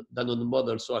than on the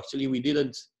model. So actually we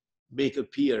didn't make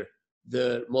appear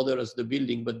the model as the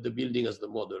building, but the building as the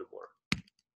model more.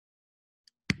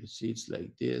 You see, it's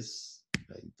like this,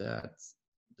 like that,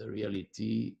 the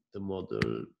reality, the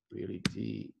model,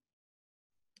 reality,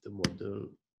 the model,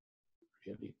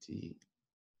 reality.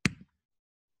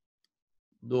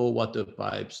 No water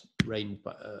pipes,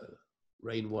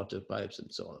 rainwater pipes,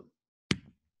 and so on.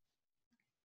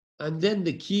 And then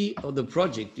the key of the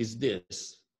project is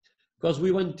this, because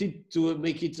we wanted to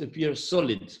make it appear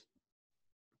solid,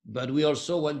 but we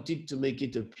also wanted to make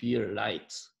it appear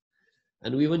light.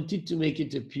 And we wanted to make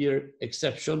it appear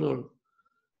exceptional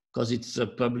because it's a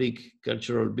public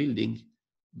cultural building,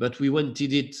 but we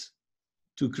wanted it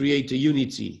to create a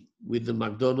unity with the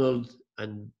McDonald's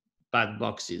and bad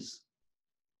boxes.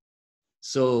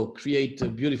 So create a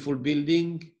beautiful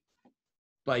building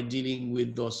by dealing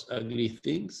with those ugly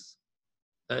things.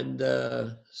 And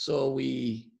so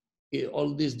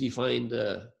all this defined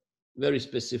a very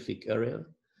specific area.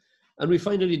 And we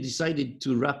finally decided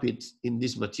to wrap it in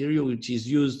this material, which is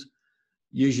used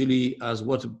usually as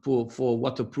for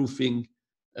waterproofing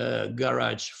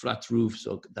garage, flat roofs,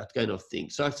 or that kind of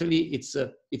thing. So actually it's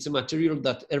a material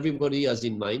that everybody has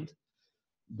in mind,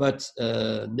 but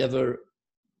never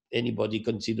anybody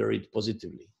consider it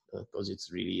positively because it's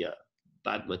really a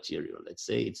bad material. Let's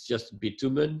say it's just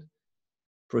bitumen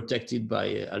protected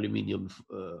by aluminum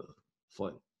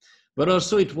foil. But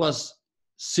also it was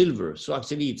silver, so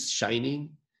actually it's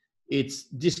shining. It's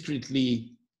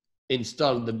discreetly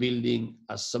installed the building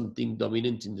as something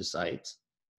dominant in the site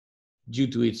due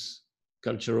to its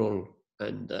cultural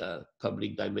and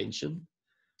public dimension.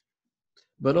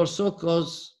 But also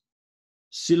because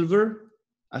silver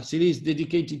actually is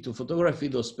dedicated to photography,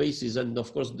 those spaces, and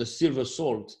of course the silver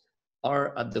salt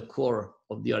are at the core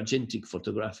of the argentic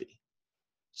photography.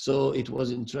 So it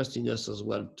was interesting us as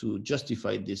well to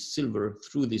justify this silver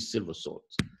through this silver salt.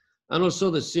 And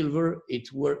also the silver,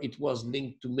 it was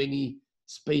linked to many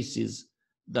spaces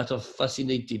that have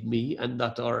fascinated me and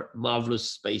that are marvelous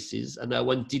spaces. And I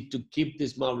wanted to keep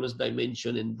this marvelous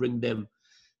dimension and bring them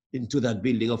into that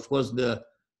building. Of course, the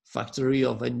factory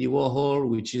of Andy Warhol,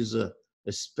 which is a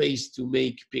space to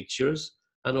make pictures,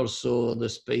 and also the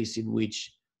space in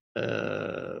which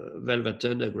Velvet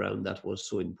Underground, that was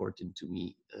so important to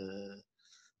me,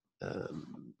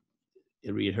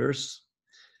 rehearse.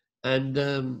 And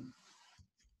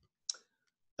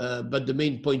but the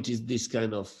main point is this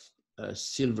kind of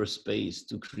silver space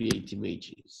to create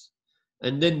images.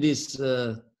 And then this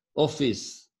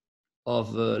office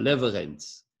of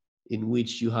Leverens, in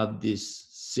which you have this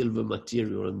silver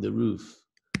material on the roof,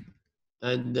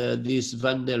 and this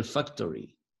Van Nel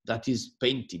factory that is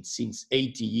painted since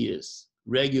 80 years.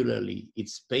 Regularly,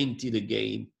 it's painted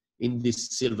again in this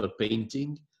silver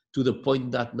painting, to the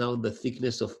point that now the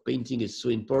thickness of painting is so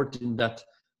important that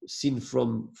seen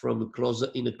from a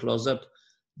close-up,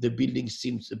 the building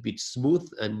seems a bit smooth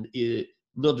and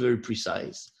not very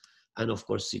precise. And of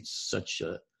course, it's such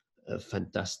a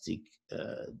fantastic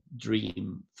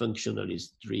dream,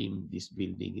 functionalist dream. This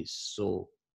building is so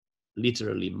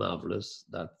literally marvelous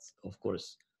that, of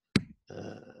course,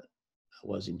 I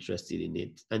was interested in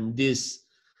it. And this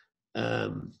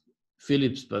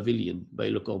Phillips Pavilion by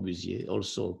Le Corbusier,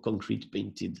 also concrete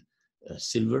painted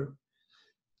silver,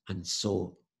 and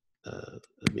so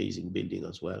amazing building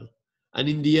as well. And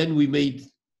in the end, we made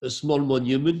a small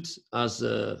monument as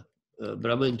a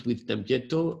Bramant with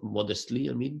Tempietto, modestly,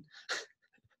 I mean,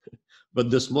 but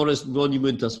the smallest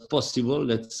monument as possible,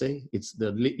 let's say. It's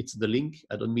the link.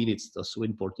 I don't mean it's a so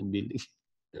important building.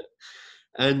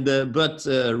 And but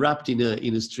wrapped in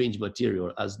a strange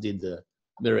material, as did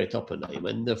Meret Oppenheim.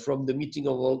 And from the meeting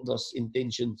of all those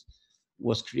intentions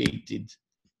was created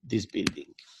this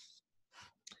building.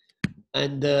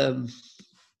 And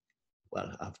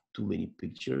well, I have too many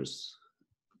pictures.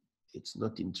 It's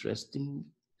not interesting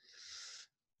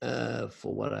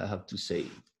for what I have to say.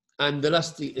 And the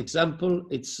last example,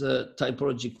 it's a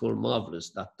typological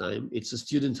Marvellous that time. It's a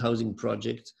student housing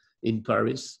project in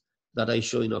Paris that I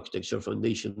show in Architecture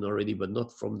Foundation already, but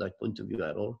not from that point of view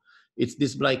at all. It's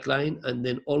this black line, and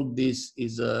then all this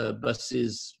is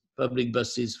buses, public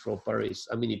buses for Paris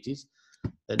amenities,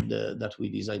 and that we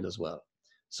designed as well.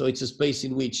 So it's a space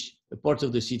in which, a part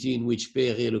of the city in which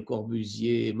Perret, Le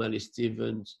Corbusier,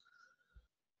 Mallet-Stevens,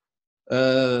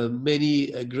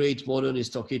 many great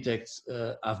modernist architects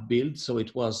have built. So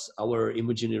it was our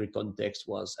imaginary context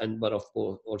was, but of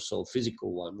course also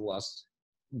physical one was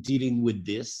dealing with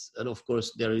this. And of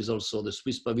course there is also the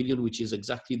Swiss Pavilion, which is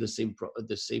exactly the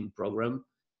same program,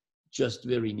 just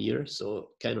very near,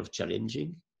 so kind of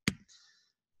challenging.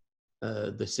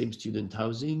 The same student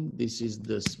housing. This is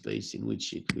the space in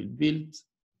which it will build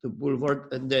the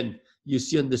boulevard, and then you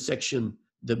see on the section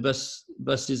the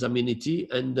buses amenity,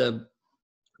 and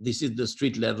this is the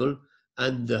street level,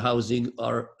 and the housing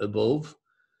are above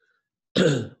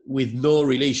with no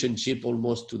relationship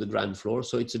almost to the ground floor.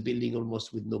 So it's a building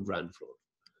almost with no ground floor.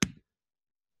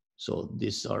 So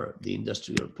these are the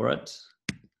industrial parts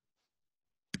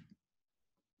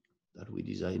that we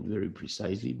designed very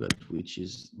precisely, but which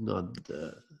is not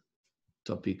the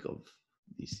topic of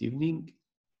this evening.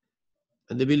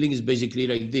 And the building is basically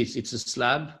like this. It's a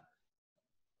slab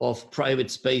of private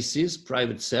spaces,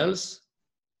 private cells,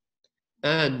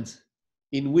 and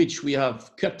in which we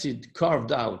have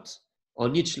carved out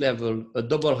on each level a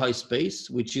double high space,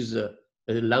 which is a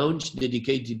lounge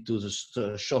dedicated to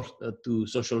to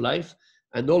social life.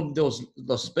 And all those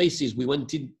spaces, we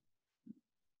wanted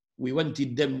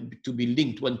them to be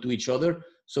linked one to each other,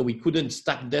 so we couldn't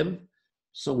stack them.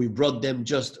 So we brought them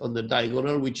just on the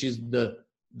diagonal, which is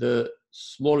the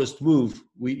smallest move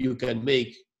you can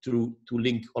make to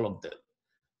link all of them.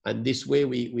 And this way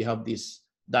we have this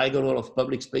diagonal of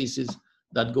public spaces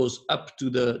that goes up to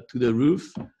the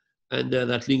roof, and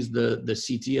that links the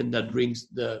city, and that brings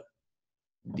the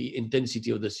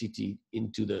intensity of the city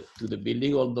into the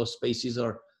building. All those spaces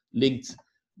are linked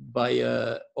by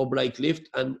a oblique lift,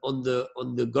 and on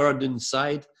the garden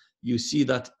side you see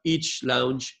that each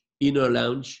inner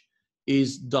lounge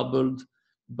is doubled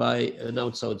by an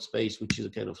outside space, which is a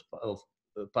kind of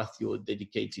patio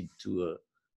dedicated to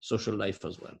social life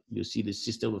as well. You see the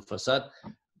system of facade.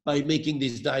 By making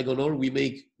this diagonal, we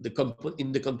make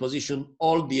in the composition,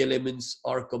 all the elements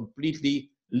are completely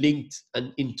linked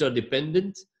and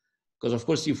interdependent. Because of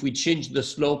course, if we change the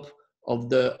slope of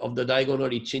the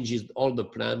diagonal, it changes all the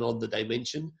plan, all the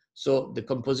dimension. So the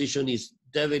composition is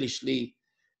devilishly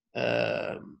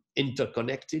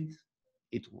interconnected.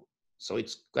 So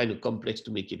it's kind of complex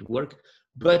to make it work.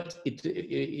 But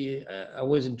I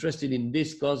was interested in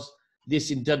this because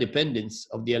this interdependence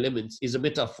of the elements is a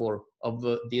metaphor of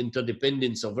the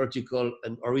interdependence of vertical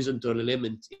and horizontal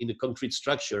elements in a concrete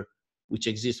structure, which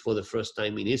exists for the first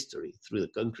time in history through the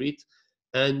concrete.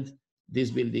 And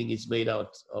this building is made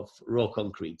out of raw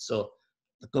concrete. So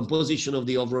the composition of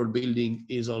the overall building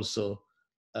is also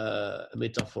a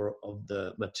metaphor of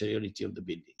the materiality of the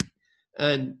building.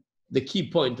 And the key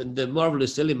point and the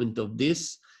marvelous element of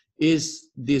this is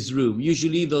this room.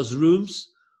 Usually those rooms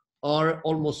are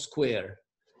almost square,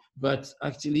 but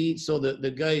actually, so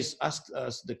the guys ask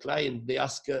us, the client, they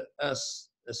ask us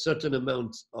a certain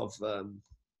amount of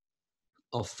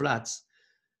flats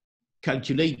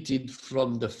calculated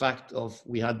from the fact of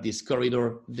we had this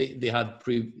corridor. They had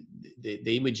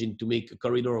they imagined to make a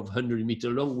corridor of 100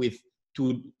 meters long with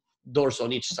 2 doors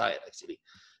on each side, actually.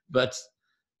 But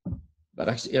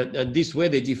actually, and this way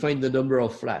they define the number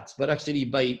of flats. But actually,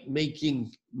 by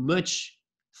making much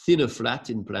thinner flat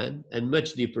in plan and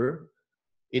much deeper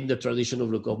in the tradition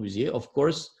of Le Corbusier, of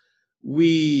course,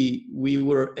 we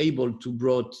were able to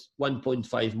brought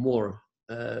 1.5 more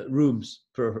rooms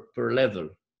per level.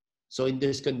 So in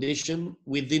this condition,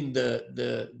 within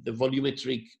the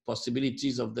volumetric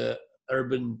possibilities of the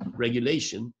urban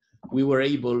regulation, we were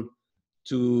able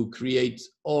to create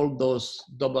all those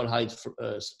double height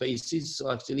spaces,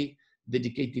 so actually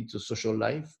dedicated to social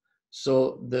life.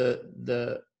 So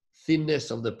the thinness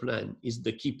of the plan is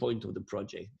the key point of the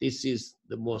project. This is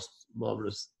the most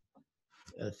marvelous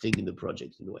thing in the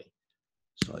project in a way.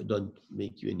 So I don't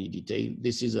make you any detail.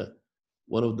 This is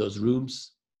one of those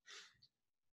rooms,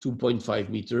 2.5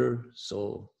 meter,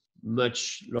 so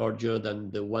much larger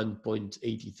than the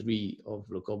 1.83 of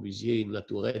Le Corbusier in La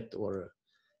Tourette or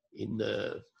in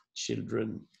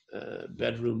children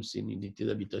bedrooms in Unité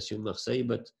d'Habitation in Marseille,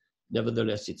 but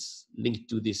nevertheless, it's linked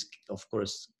to this, of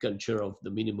course, culture of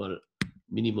the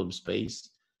minimum space.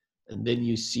 And then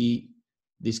you see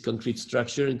this concrete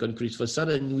structure and concrete facade,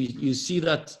 and you see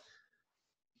that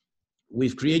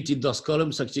we've created those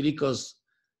columns actually because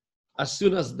as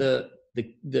soon as the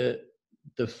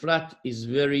flat is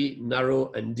very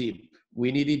narrow and deep,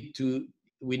 we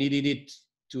needed it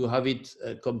to have it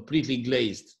completely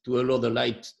glazed to allow the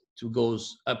light to go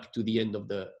up to the end of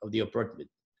the apartment.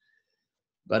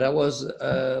 But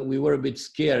we were a bit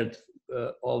scared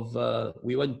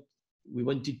we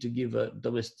wanted to give a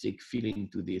domestic feeling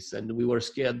to this, and we were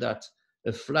scared that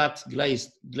a flat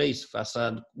glazed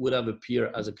facade would have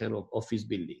appeared as a kind of office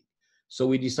building. So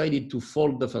we decided to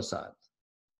fold the facade.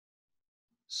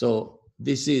 So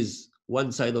this is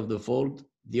one side of the fold,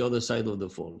 the other side of the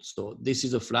fold. So this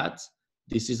is a flat,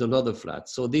 this is another flat.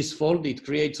 So this fold, it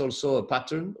creates also a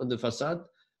pattern on the facade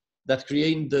that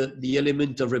creates the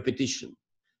element of repetition.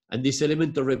 And this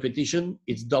element of repetition,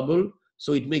 it's double,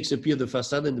 so it makes appear the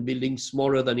facade and the building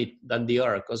smaller than they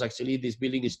are, because actually this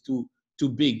building is too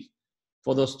big.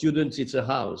 For those students, it's a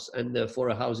house, and for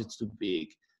a house, it's too big.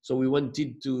 So we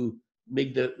wanted to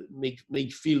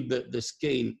feel the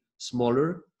scale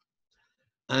smaller,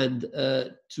 and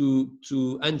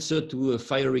to answer to a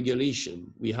fire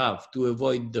regulation we have to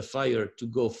avoid the fire to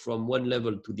go from one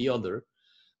level to the other.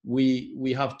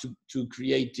 We have to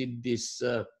create this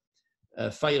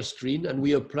fire screen, and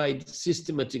we applied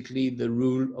systematically the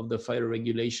rule of the fire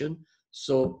regulation.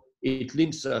 So it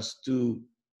links us to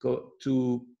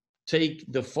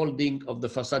take the folding of the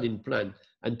facade in plan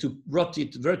and to rot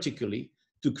it vertically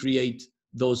to create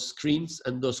those screens,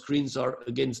 and those screens are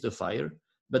against the fire,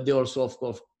 but they also, of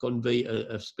course, convey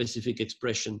a specific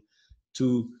expression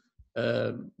to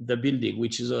the building,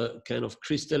 which is a kind of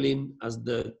crystalline as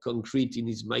the concrete in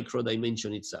its micro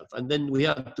dimension itself. And then we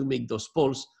have to make those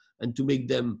poles and to make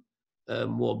them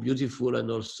more beautiful and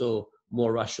also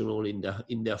more rational in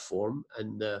their form,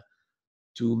 and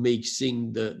to make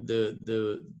sing them,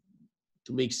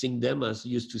 as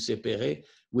used to say Perret.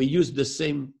 We use the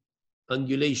same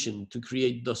angulation to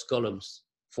create those columns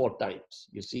 4 times,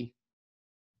 you see.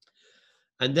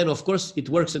 And then, of course, it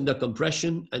works under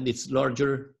compression, and it's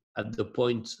larger at the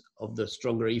point of the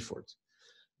stronger effort.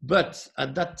 But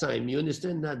at that time, you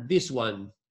understand that this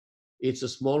one, it's a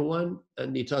small one,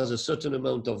 and it has a certain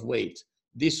amount of weight.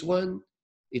 This one,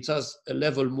 it has a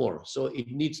level more, so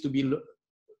it needs to be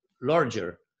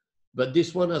larger. But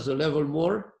this one has a level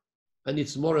more, and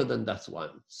it's smaller than that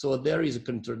one. So there is a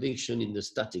contradiction in the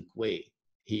static way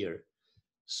here.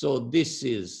 So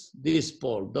this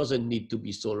pole doesn't need to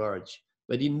be so large,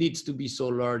 but it needs to be so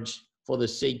large for the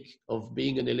sake of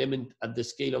being an element at the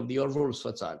scale of the overall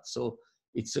facade. So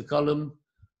it's a column.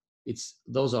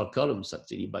 Those are columns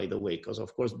actually, by the way, because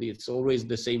of course it's always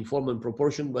the same form and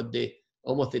proportion, but they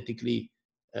homothetically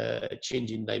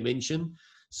change in dimension.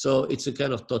 So it's a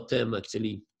kind of totem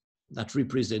actually that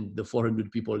represent the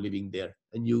 400 people living there.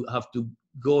 And you have to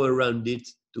go around it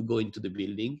to go into the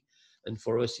building. And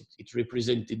for us, it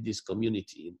represented this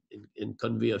community and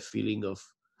convey a feeling of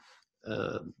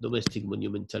domestic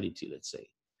monumentality, let's say.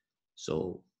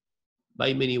 So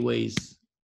by many ways,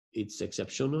 it's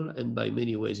exceptional. And by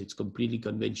many ways, it's completely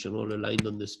conventional, aligned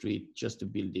on the street, just a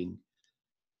building,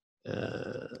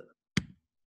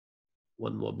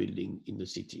 one more building in the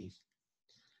city.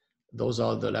 Those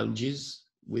are the lounges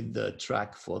with the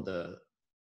track for the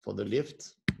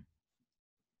lift.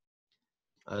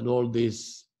 And all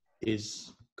this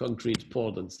is concrete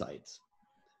poured on site.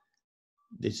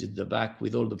 This is the back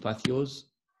with all the patios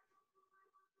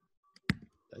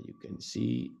that you can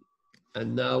see.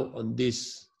 And now on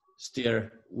this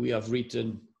stair, we have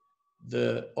written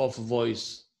the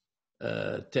off-voice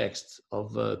text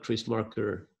of Chris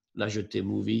Marker, La Jetée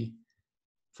movie,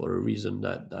 for a reason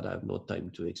that I have no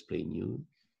time to explain you,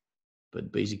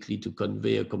 but basically to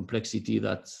convey a complexity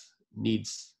that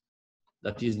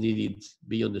is needed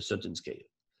beyond a certain scale.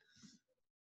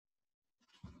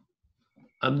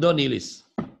 I'm done, Ellis.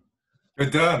 You're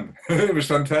done. It was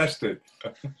fantastic.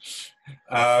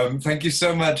 Thank you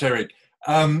so much, Eric.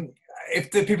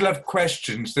 If the people have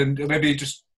questions, then maybe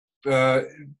just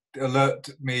alert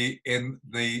me in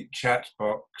the chat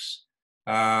box.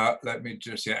 Let me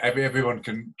just, yeah, everyone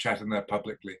can chat in there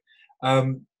publicly.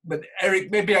 But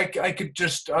Eric, maybe I could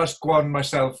just ask one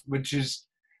myself, which is,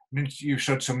 I mean, you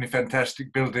showed so many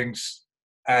fantastic buildings,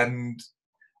 and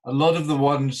a lot of the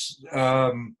ones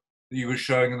that you were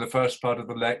showing in the first part of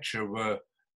the lecture were,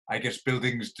 I guess,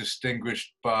 buildings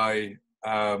distinguished by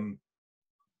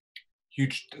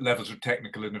huge levels of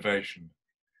technical innovation.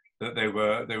 That they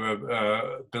were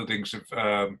buildings of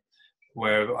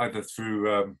where either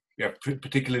through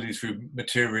particularly through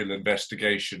material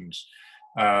investigations,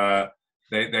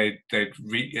 they'd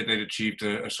achieved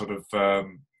a sort of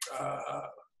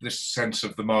this sense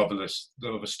of the marvelous,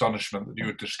 of astonishment that you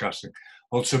were discussing.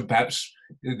 Also, perhaps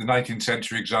in the 19th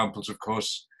century examples, of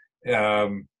course,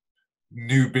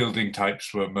 new building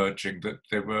types were emerging that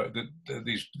a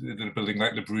building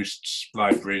like Le Brust's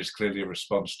library is clearly a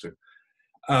response to.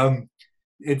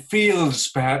 It feels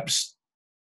perhaps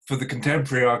for the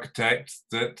contemporary architect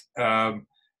that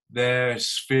their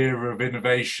sphere of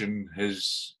innovation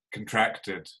has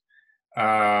contracted,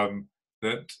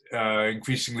 that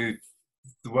increasingly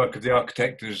the work of the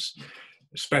architect is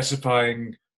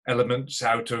specifying elements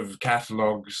out of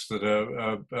catalogues that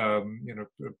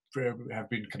have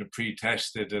been kind of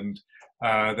pre-tested, and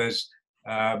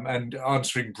and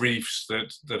answering briefs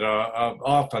that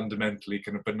are fundamentally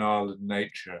kind of banal in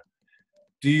nature.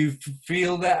 Do you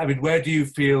feel that? I mean, where do you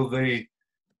feel the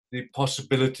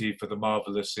possibility for the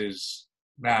marvelous is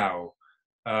now?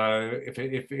 Or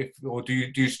do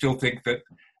you still think that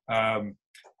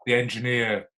the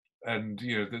engineer and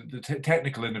the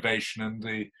technical innovation and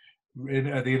the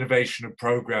innovation of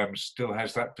programs still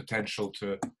has that potential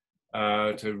to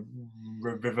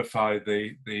revivify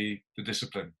the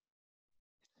discipline?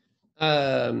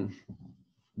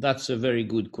 That's a very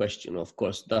good question. Of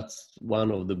course, that's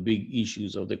one of the big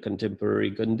issues of the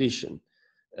contemporary condition.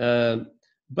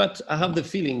 But I have the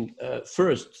feeling,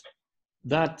 first,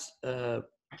 that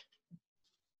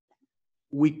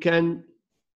we can,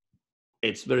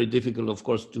 it's very difficult, of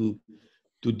course, to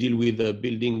deal with a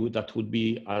building that would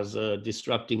be as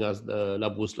disrupting as the La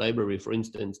Brousse Library, for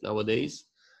instance, nowadays.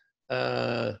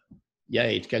 Yeah,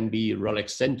 it can be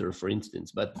Rolex Center, for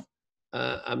instance, but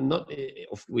I'm not,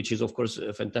 which is of course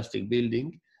a fantastic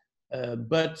building,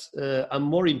 but I'm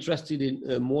more interested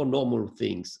in more normal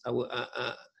things.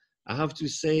 I have to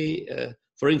say,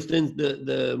 for instance,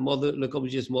 Le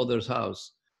Corbusier's mother's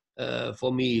house.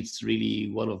 For me, it's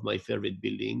really one of my favorite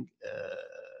buildings,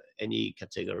 any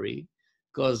category,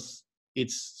 because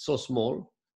it's so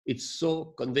small, it's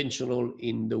so conventional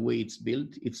in the way it's built,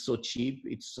 it's so cheap,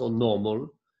 it's so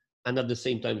normal, and at the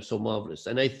same time so marvelous.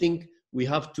 And I think we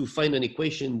have to find an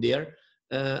equation there.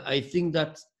 I think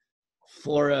that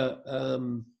for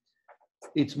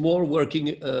it's more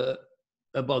working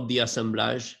about the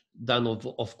assemblage than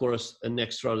of course an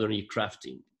extraordinary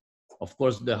crafting. Of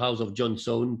course, the house of John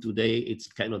Soane today, it's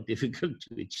kind of difficult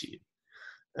to achieve.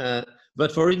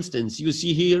 But for instance, you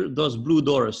see here those blue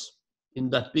doors in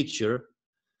that picture.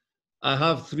 I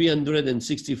have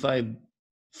 365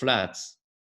 flats.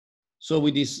 So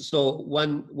with this, so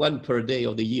one per day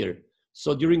of the year.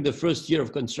 So during the first year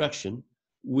of construction,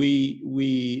 we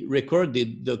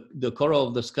recorded the color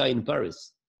of the sky in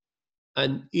Paris,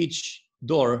 and each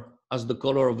door has the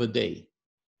color of a day.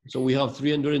 So we have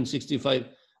 365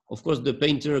 Of course, the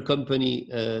painter company,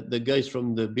 the guys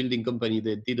from the building company,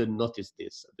 they didn't notice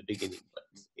this at the beginning, but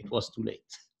it was too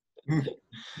late.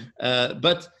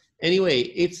 But anyway,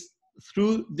 it's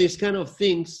through this kind of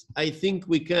things, I think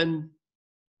we can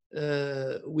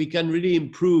really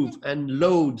improve and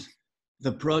load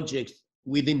the project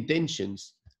with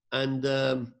intentions, and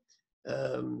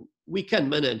we can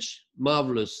manage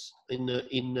Marvellous in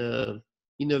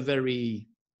a very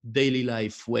daily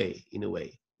life way, in a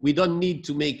way. We don't need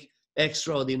to make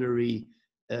extraordinary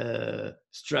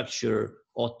structure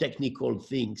or technical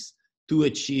things to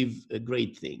achieve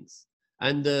great things.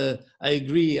 And I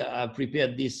agree, I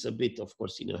prepared this a bit, of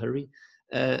course, in a hurry.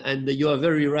 And you are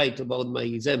very right about my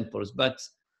examples, but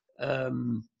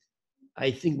I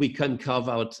think we can carve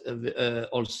out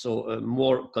also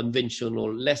more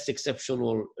conventional, less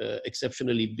exceptional,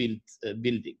 exceptionally built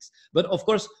buildings. But of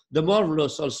course, the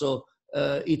Marvellous also,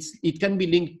 it can be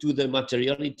linked to the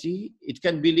materiality, it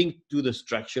can be linked to the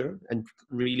structure and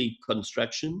really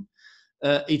construction.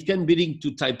 It can be linked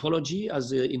to typology,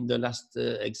 as in the last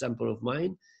example of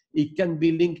mine. It can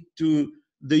be linked to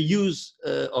the use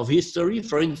of history.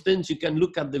 For instance, you can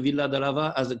look at the Villa de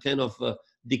Lava as a kind of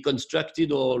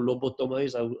deconstructed or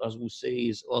lobotomized, as we say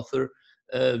his author,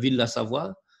 Villa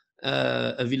Savoie.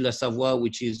 A Villa Savoie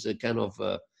which is a kind of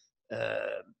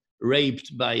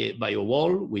raped by a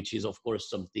wall, which is of course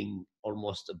something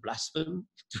almost a blasphemy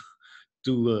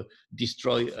to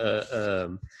destroy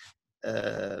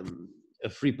a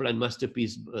free plan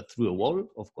masterpiece through a wall.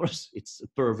 Of course, it's a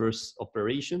perverse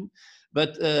operation,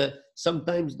 but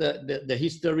sometimes the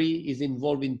history is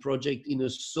involved in project in a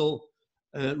so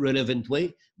relevant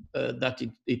way that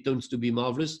it turns to be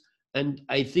marvelous. And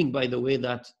I think, by the way,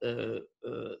 that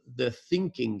the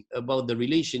thinking about the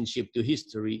relationship to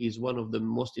history is one of the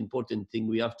most important things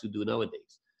we have to do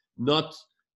nowadays. Not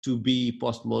to be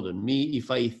postmodern. Me,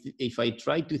 if I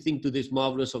try to think to this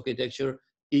marvelous architecture,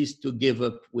 is to give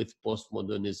up with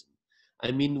postmodernism.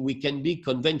 I mean, we can be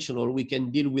conventional, we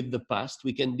can deal with the past,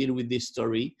 we can deal with the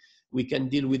history, we can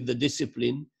deal with the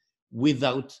discipline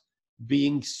without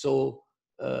being so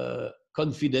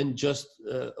confident just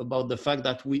about the fact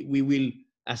that we will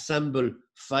assemble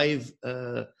five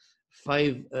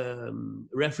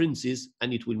references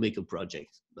and it will make a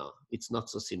project. No, it's not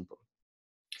so simple.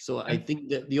 So I think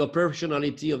that the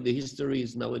operationality of the history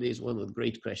is nowadays one of the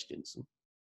great questions.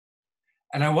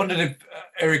 And I wondered if,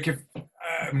 Eric, if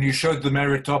you showed the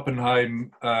Merit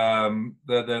Oppenheim,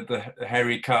 the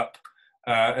hairy cup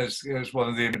as one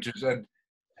of the images, and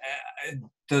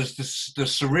does the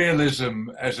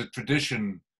surrealism as a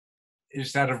tradition,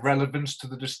 is that of relevance to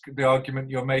the argument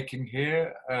you're making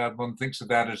here? One thinks of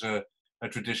that as a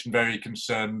tradition very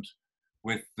concerned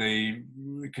with the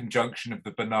conjunction of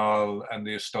the banal and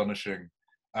the astonishing.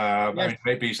 Yes. I mean,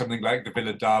 maybe something like the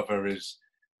Villa d'Ava is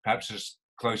perhaps as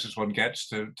close as one gets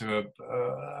to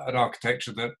an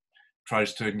architecture that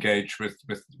tries to engage with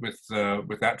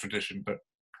that tradition. But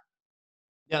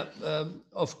yeah,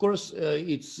 of course,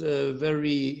 it's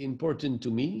very important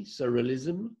to me,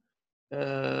 surrealism.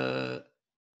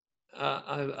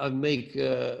 I make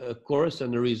a course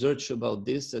and a research about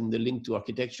this and the link to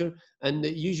architecture, and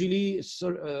usually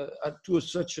to a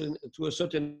certain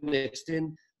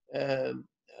extent,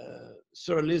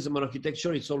 surrealism and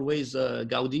architecture, it's always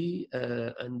Gaudi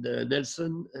and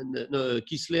Nelson and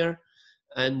Kistler,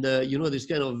 and you know, this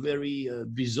kind of very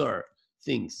bizarre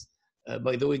things.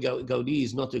 By the way, Gaudi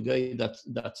is not a guy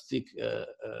that stick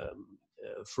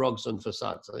frogs on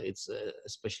facades. It's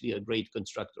especially a great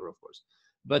constructor, of course.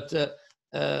 But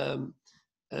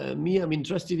me, I'm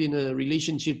interested in a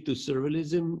relationship to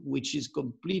surrealism, which is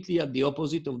completely at the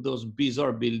opposite of those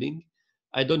bizarre buildings.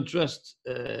 I don't trust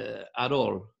at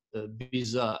all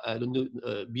bizarre. I don't know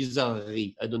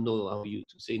bizarrerie. I don't know how you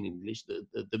to say in English.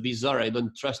 The bizarre. I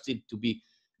don't trust it to be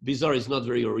bizarre. Is not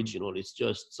very original. It's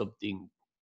just something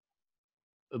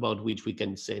about which we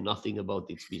can say nothing about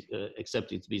it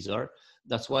except it's bizarre.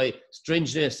 That's why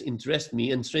strangeness interests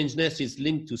me, and strangeness is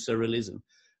linked to surrealism.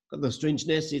 The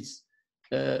strangeness is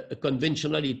a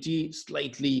conventionality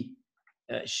slightly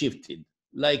shifted,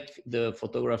 like the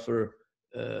photographer,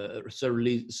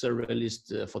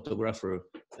 surrealist photographer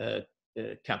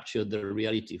captured the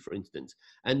reality, for instance.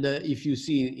 And if you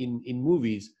see in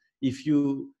movies, if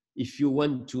you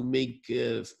want to make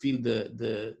feel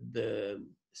the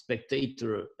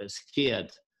spectator scared,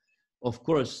 of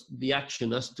course the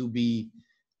action has to be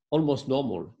almost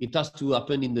normal. It has to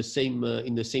happen in the same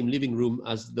living room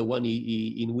as the one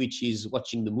in which he's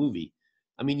watching the movie.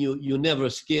 I mean, you're never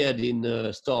scared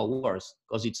in Star Wars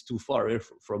because it's too far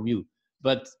from you.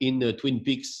 But in Twin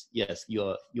Peaks, yes, you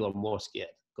are more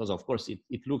scared because, of course,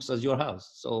 it looks as your house.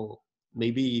 So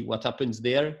maybe what happens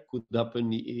there could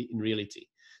happen in reality.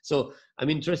 So I'm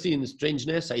interested in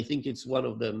strangeness. I think it's one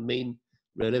of the main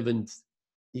relevant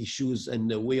issues and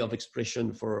the way of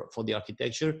expression for the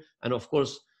architecture. And of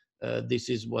course, this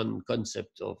is one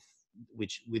concept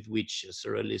with which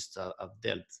surrealists have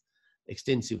dealt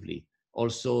extensively.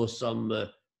 Also some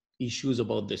issues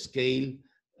about the scale,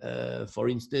 for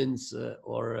instance,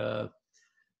 or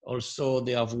also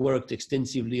they have worked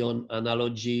extensively on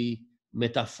analogy,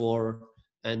 metaphor,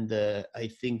 and I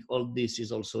think all this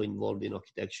is also involved in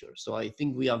architecture. So I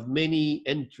think we have many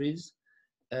entries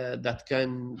that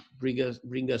can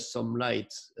bring us some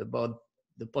light about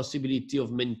the possibility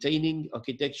of maintaining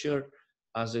architecture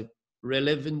as a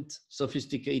relevant,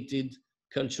 sophisticated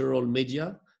cultural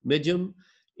medium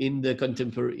in the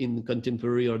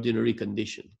contemporary ordinary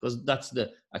condition, because that's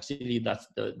the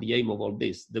aim of all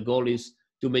this. The goal is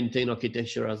to maintain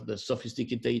architecture as the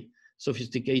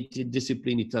sophisticated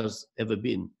discipline it has ever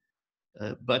been,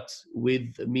 but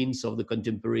with the means of the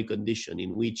contemporary condition,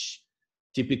 in which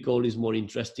typical is more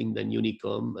interesting than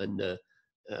unicum, and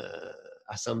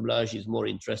assemblage is more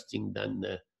interesting than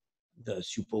the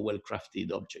super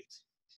well-crafted object.